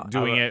talking legit about.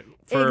 doing it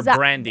for Exact-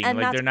 branding, and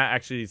like that's- they're not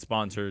actually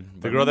sponsored. The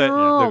but- girl that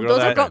No, the girl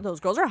that those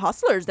girls are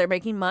hustlers. They're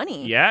making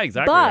money. Yeah,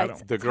 exactly. I But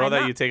don't- the girl time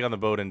that out. you take on the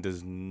boat and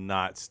does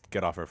not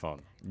get off her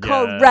phone.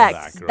 Correct.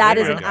 that girl. That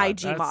Oh is my an God.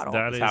 IG model.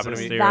 That is happened a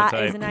to me. That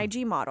stereotype. is an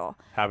IG model.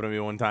 Happened to me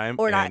one time.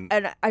 Or not, and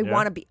and I yeah.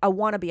 want to be. I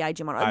want to be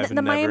IG model. I've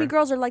The Miami never-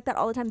 girls are like that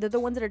all the time. They're the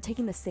ones that are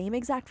taking the same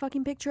exact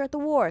fucking picture at the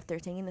wharf. They're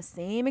taking the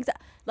same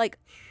exact like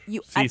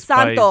you Sea at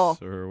Santo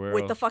Spice or where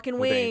with the else? fucking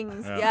With the-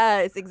 wings. yeah.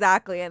 Yes,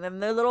 exactly. And then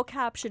their little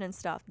caption and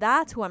stuff.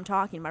 That's who I'm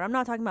talking about. I'm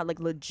not talking about like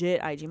legit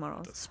IG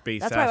models.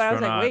 Space That's why when I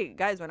was like, astronaut. wait,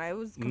 guys, when I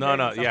was No, comparing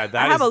no, myself, yeah, I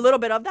that have a is- little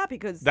bit of that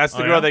because That's the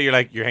Oh, girl yeah?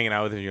 that you're hanging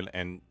out with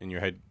and in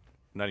your head,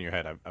 not in your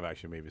head. I've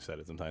actually maybe said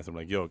it sometimes. I'm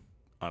like, yo,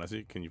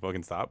 honestly, can you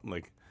fucking stop?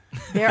 Like,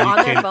 they're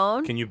on their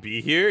phone. can you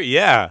be here?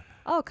 Yeah,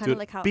 Oh, kind Dude, of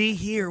like how. Be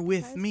here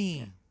with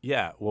me.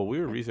 yeah. Well, we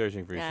were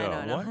researching for your Yeah, show.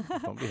 I know, I know.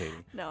 What? Don't be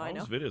hating. No, I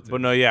know.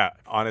 But no, yeah.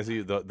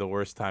 Honestly, the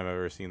worst time I've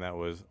ever seen that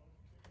was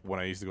when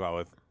I used to go out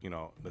with,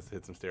 let's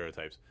hit some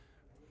stereotypes.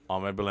 All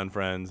my Belen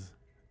friends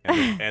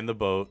and the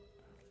boat,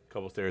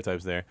 couple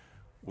stereotypes there.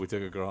 We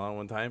took a girl on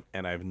one time,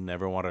 and I've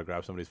never wanted to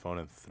grab somebody's phone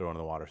and throw it in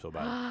the water so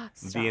bad.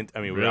 Stop.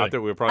 We were Really? out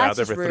there. We were probably That's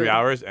out there for just 3 rude.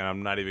 hours, and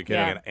I'm not even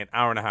kidding. Yeah. An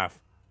hour and a half.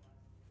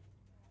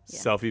 Yeah.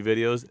 Selfie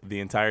videos the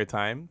entire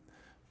time.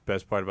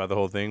 Best part about the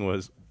whole thing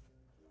was,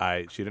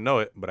 she didn't know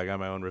it, but I got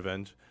my own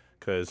revenge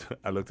because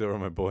I looked over at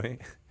my boy,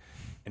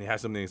 and he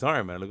has something in his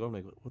arm, and I look over,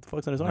 I'm like, what the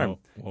fuck's on his arm? what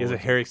He has a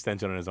was it? hair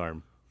extension on his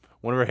arm.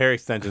 One of her hair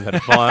extensions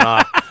had fallen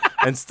off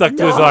and stuck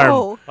to his arm.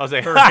 No. I was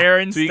like, Her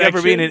hair so you got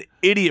for being an extension?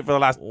 idiot for the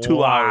last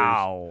 2 hours.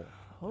 Wow.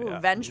 Oh, Yeah.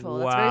 vengeful.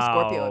 That's very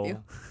Scorpio of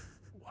you.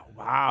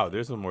 Wow,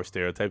 there's some more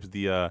stereotypes.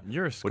 You're a What do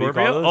you call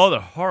Scorpio? those? Oh, the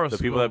horoscope.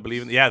 The people that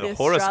believe in the The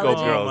horoscope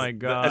astrologists. girls. Oh my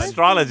God. The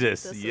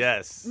astrologists, This is-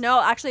 yes.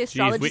 No, actually,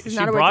 astrologist is she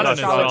not a word brought for an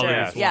astrologer.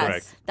 astrologist, Yes,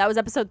 correct. that was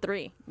episode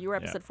 3. You were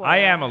Yeah. episode 4. I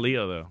am a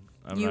Leo, though.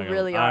 I'm You not gonna-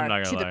 really I'm are,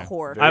 not to gonna the lie.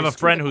 core. I have a To the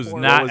friend who's core.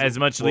 not What was- as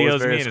much what was Leo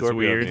as very me, and it's Scorpio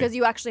weird. of me? Because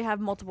you actually have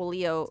multiple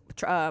Leo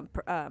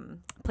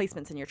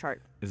placements in your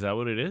chart. Is that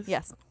what it is?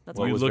 Yes, that's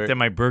What what You was looked very- at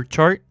my birth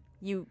chart?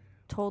 you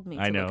told me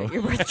to I look know. at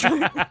your birth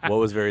chart. What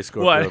was very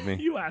Scorpio of What?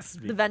 me? You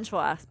asked The me. vengeful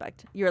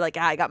aspect. You were like,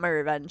 I got my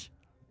revenge.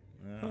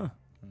 Huh.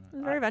 It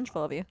was very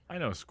vengeful of you. I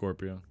know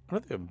Scorpio. I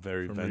don't think I'm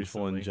very From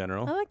vengeful in recently.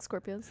 general. I like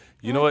Scorpios.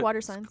 You I know like what?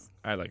 Water signs.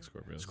 I like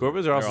Scorpios. Scorpios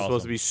are They're also supposed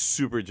awesome. to be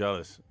super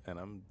jealous, and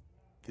I'm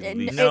the And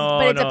least. No,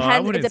 but it no, I depends.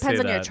 It wouldn't depends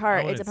say on your that. I chart.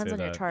 It wouldn't depends say on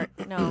your that. chart.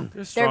 No, They're they're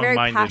very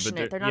strong-minded, but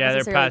passionate. They're not yeah, they're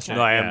necessarily passionate.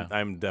 No, I am. Yeah.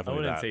 I'm I definitely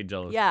wouldn't that. say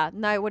jealous. Yeah,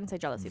 no, I wouldn't say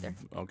jealous either.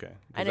 Okay.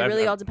 And it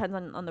really all depends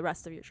on the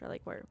rest of your chart,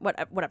 like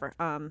whatever.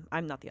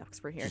 I'm not the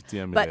expert here. Just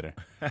DM me But- later.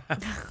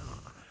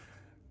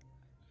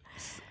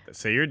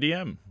 Say your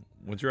DM.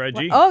 What's your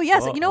IG? Oh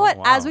yes, Oh, you know oh, what?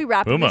 As wow. we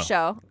wrap up the Puma.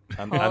 show,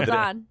 I'm hold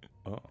on.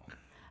 Oh,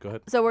 go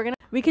ahead. So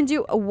we can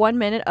do a 1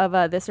 minute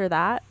of this or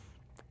that.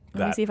 Let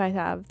me That. see if I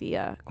have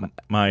the.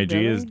 My IG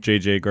is Really?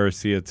 JJ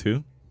Garcia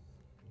 2.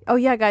 Oh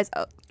yeah, guys.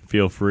 Oh,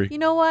 Feel free. you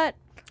know what?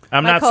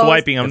 I'm my not co-host-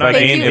 swiping. I'm If not I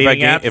Thank dating you. gain, if I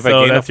dating gain, apps, if I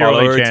so gain a that's your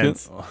follower only or two,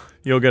 chance.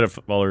 You'll get a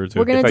follower or two.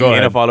 We're gonna if I do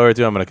gain it. a follower or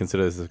two, I'm gonna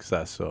consider it a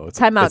success. So it's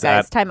Time out, it's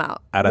guys. at- Time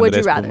out. at Would you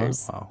Andres Puma?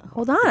 rather's? Wow.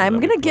 Hold on. Let I'm me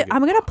gonna plug it.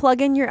 I'm gonna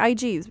plug in your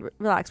IGs.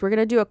 Relax. We're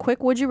gonna do a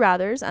quick would you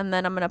rather's, and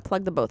then I'm gonna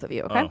plug the both of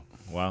you. Okay. Oh,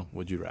 wow.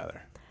 Would you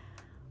rather?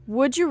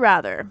 Would you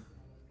rather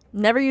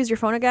never use your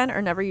phone again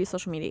or never use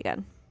social media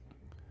again?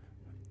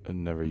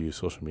 And never use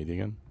social media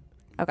again?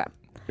 Okay.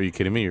 Are you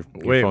kidding me? Your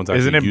Wait, phone's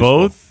isn't actually it useful.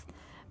 both?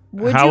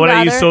 Would How you would I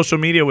rather use social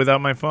media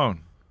without my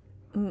phone?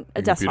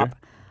 a desktop? computer?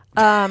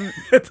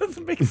 That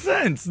doesn't make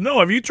sense. No,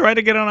 have you tried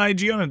to get on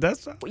IG on a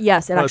desktop?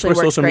 Yes, it Well, that's actually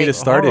where works social great. media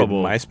started.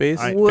 Horrible.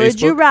 MySpace. Would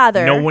you Facebook?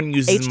 rather No one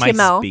uses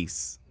HTML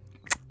MySpace.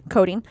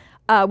 coding?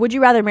 Would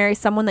you rather marry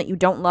someone that you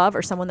don't love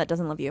or someone that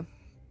doesn't love you?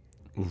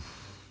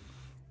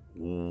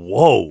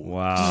 Whoa!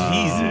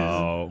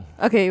 Wow.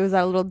 Okay, was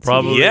that a little too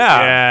Probably. deep? Yeah,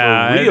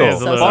 Yeah, for it real. is a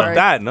So Fuck sorry.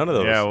 that. None of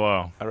those. Yeah,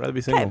 wow. I'd rather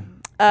be single.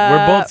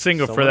 We're both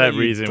single for someone that that you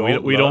reason.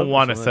 don't We love don't or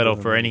want to someone that settle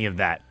doesn't for love any you. of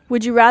that.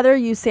 Would you rather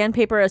use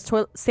sandpaper as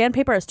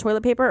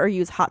toilet paper or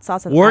use hot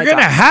sauce as We're eye gonna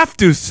drops? have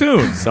to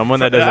soon. Someone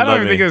that I doesn't don't love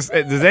even me. think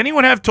it's, does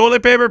anyone have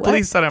toilet paper? What?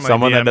 Please send out my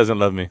Someone that DM. doesn't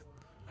love me.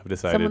 I've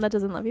decided. Someone that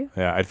doesn't love you?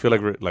 Yeah, I'd feel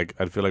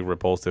I'd feel like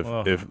repulsed if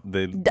Oh. if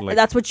they like.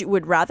 That's what you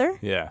would rather?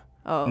 Yeah.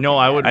 Oh. No,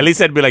 I would. At least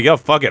I'd be like, yo,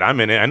 fuck it, I'm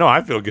in it. I know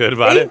I feel good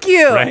about Thank it.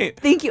 you. Right?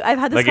 Thank you. I've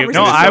had this Like, if-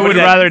 conversation. No, There's I somebody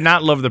would that- rather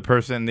not love the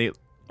person.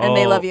 And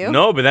they love you?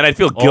 No, but then I'd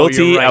feel Oh, you're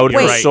guilty. right, I would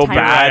you're feel right. so Time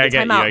You're out. right, bad. I get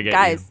Time you. out, I get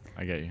guys. you.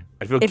 I get you.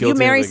 I'd feel If guilty. you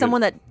marry like,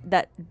 someone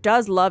that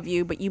does love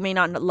you, but you may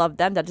not love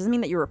them, that doesn't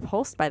mean that you're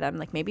repulsed by them.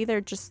 Like maybe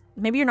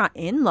maybe you're not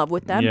in love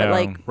with them, Yeah. but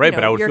like Right, you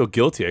but know, I would you're- feel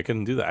guilty. I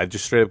couldn't do that. I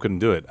just straight up couldn't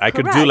do it. I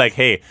could do Correct. like,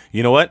 hey,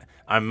 you know what?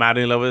 I'm mad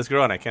in love with this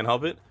girl and I can't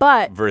help it.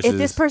 But if versus-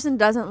 this person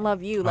doesn't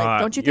love you,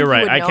 like don't you think you're right.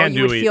 you would I know can't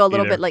you do would it feel a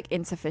little either. bit like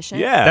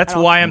insufficient? Yeah. That's at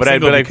all? why I'm But I'd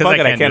single be like, because fuck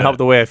it, I can't do help it.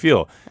 the way I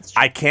feel. true.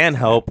 I can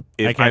help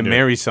if can't I do it.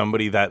 marry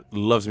somebody that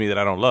loves me that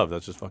I don't love.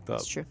 That's just fucked up.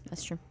 That's true.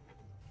 That's true.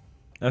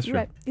 That's You're true.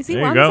 right. You see,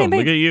 there we're you on the go. same page.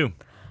 Look at you.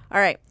 All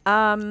right.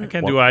 I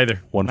can't One- do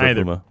either. One for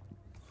Neither. Puma.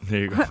 There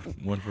you go.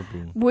 One for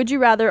Puma. Would you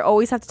rather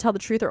always have to tell the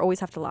truth or always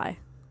have to lie?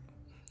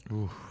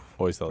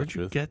 Always tell the Where'd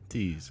you truth. get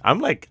these?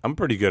 I'm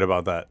pretty good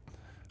about that.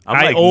 I'm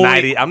I like always-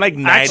 90. I'm like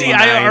 99. Actually,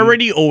 I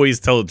already always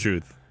tell the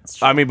truth.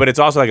 I mean, but it's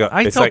also like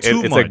I it's tell like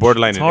too it's like much.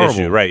 borderline It's an horrible.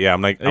 issue, right? Yeah,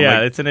 I'm like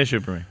It's an issue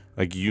for me.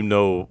 like you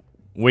know,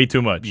 Way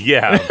too much.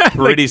 yeah,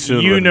 pretty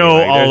soon. You with me, know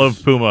right? all There's-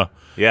 of Puma,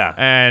 yeah,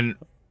 and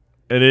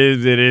it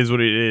is what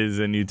it is,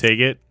 and you take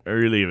it or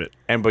you leave it.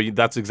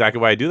 that's exactly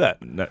why I do that.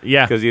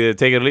 Yeah, Because you either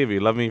take it or leave it. You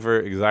love me for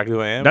exactly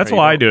who I am. that's or you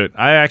why I don't. do it.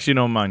 I actually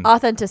don't mind.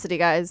 Authenticity,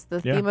 guys.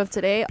 The Yeah. theme of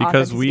today.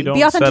 Because we authenticity. don't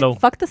be authentic. settle.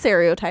 Fuck the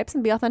stereotypes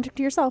and be authentic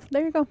to yourself.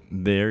 There you go.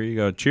 There you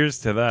go. Cheers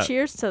to that.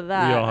 Cheers to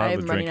that. all have a I'm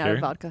drink running out here.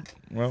 of vodka.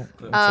 Well,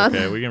 that's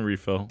okay. We can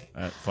refill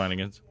at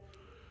Flanagan's.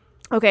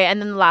 Okay,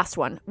 and then the last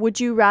one. Would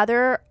you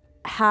rather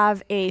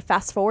have a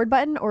fast forward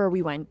button or a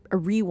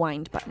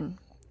rewind button?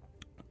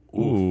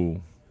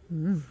 Ooh,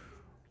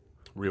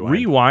 Rewind.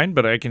 rewind,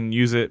 but I can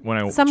use it when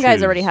I. Some guys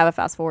choose. already have a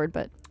fast forward,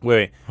 but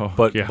Wait, Oh,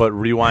 but yeah. but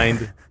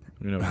rewind.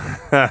 You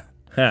know.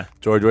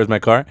 George, where's my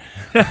car?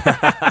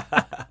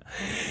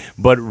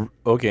 But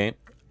okay,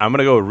 I'm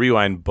gonna go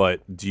rewind.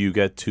 But do you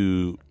get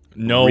to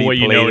Know what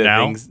you replay know the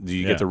now? Things? Do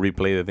you Yeah. get to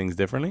replay the things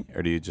differently,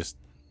 or do you just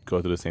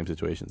go through the same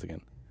situations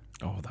again?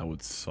 Oh, that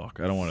would suck.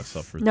 I don't want to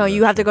suffer. no, through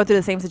you that have to shit. go through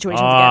the same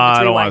situations again. It's I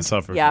don't rewind. want to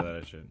suffer Yeah. for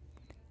that shit.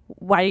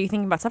 Why are you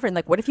thinking about suffering?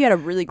 Like, what if you had a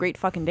really great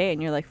fucking day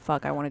and you're like,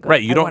 "Fuck, I want to go."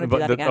 Right, you I don't- wanna but do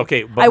that the- again.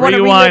 okay, but I wanna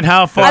rewind relive-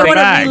 how far I want to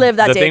back? relive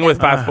that The day. thing with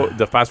again.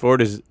 the fast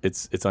forward is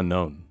it's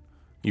unknown.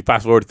 You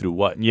fast forward through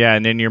what? Yeah,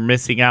 and then you're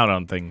missing out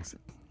on things.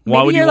 Why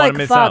Maybe would you you're want like, to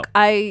miss fuck, out?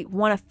 I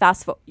want to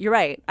fast forward. You're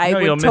right. I No,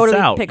 you'll would miss totally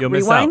out. pick You'll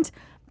miss rewind,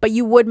 but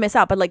you would miss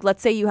out. But like,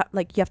 let's say you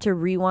you have to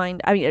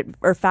rewind. I mean,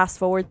 or fast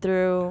forward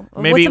through.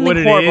 Maybe what's something what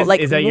it horrible? is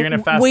like that you're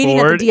gonna fast waiting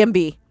forward. at the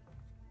DMV.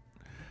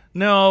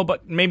 No,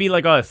 but maybe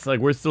like us, like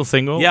we're still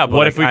single. Yeah, but what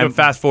like, if we I'm- could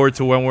fast forward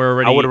to when we're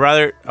already? I would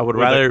rather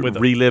with a-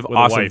 relive with a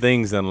awesome wife.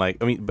 things than like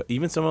but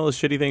even some of those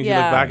shitty things you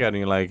Yeah. look back at and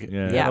you're like, Yeah.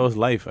 yeah, Yeah. that was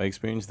life. I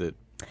experienced it.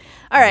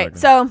 All right,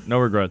 Exactly. so No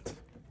regrets.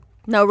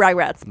 no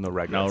regrets. No No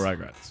regrets.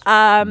 regrets.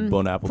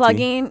 Bon apple tea.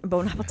 Plugging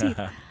Bon Apple Tea.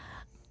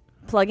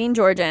 Plugging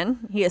Georgian.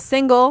 He is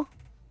single.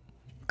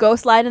 Go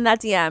slide in that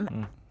DM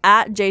Mm.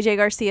 at JJ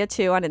Garcia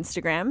 2 on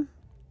Instagram.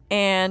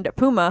 and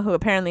Puma, who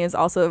apparently is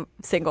also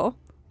single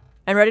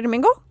and ready to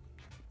mingle.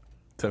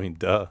 I mean,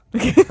 duh.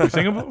 You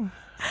single?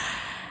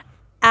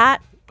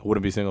 At I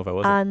wouldn't be single if I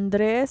wasn't.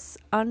 Andres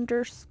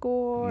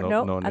underscore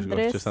No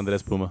underscore. Just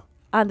Andres Puma.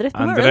 Andres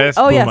Puma. Andres really?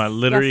 Puma, Oh, yes,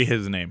 literally yes.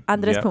 his name.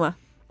 Andres Yeah. Puma.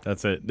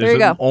 That's it. There There's you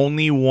go.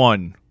 only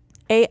one.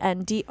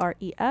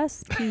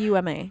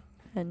 ANDRESPUMA.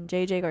 And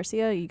JJ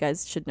Garcia. You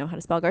guys should know how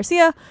to spell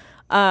Garcia.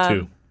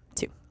 Two.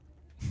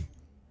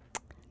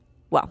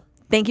 Well,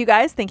 thank you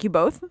guys. Thank you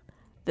both.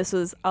 This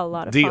was a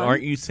lot of D, fun.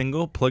 aren't you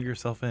single? Plug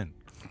yourself in.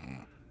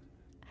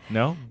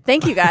 No?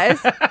 Thank you guys.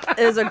 It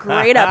was a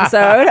great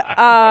episode.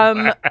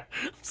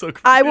 So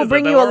I will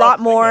bring you a lot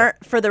more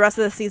for the rest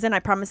of the season. I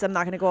promise I'm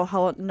not going to go a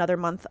whole another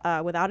month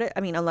without it.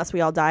 I mean, unless we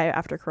all die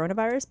after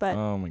coronavirus. But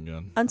Oh my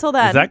god. until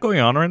then, Is that going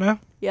on right now?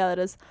 yeah, that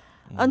is.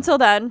 Until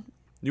then,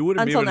 You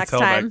wouldn't Until be able next to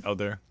tell time. back out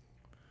there.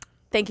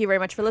 thank you very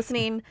much for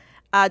listening.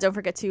 Don't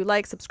forget to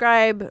like,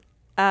 subscribe,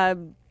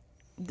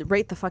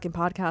 rate the fucking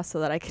podcast so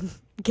that I can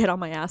get on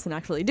my ass and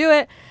actually do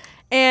it.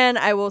 And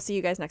I will see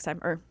you guys next time.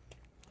 Or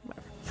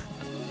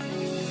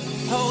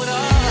Hold up.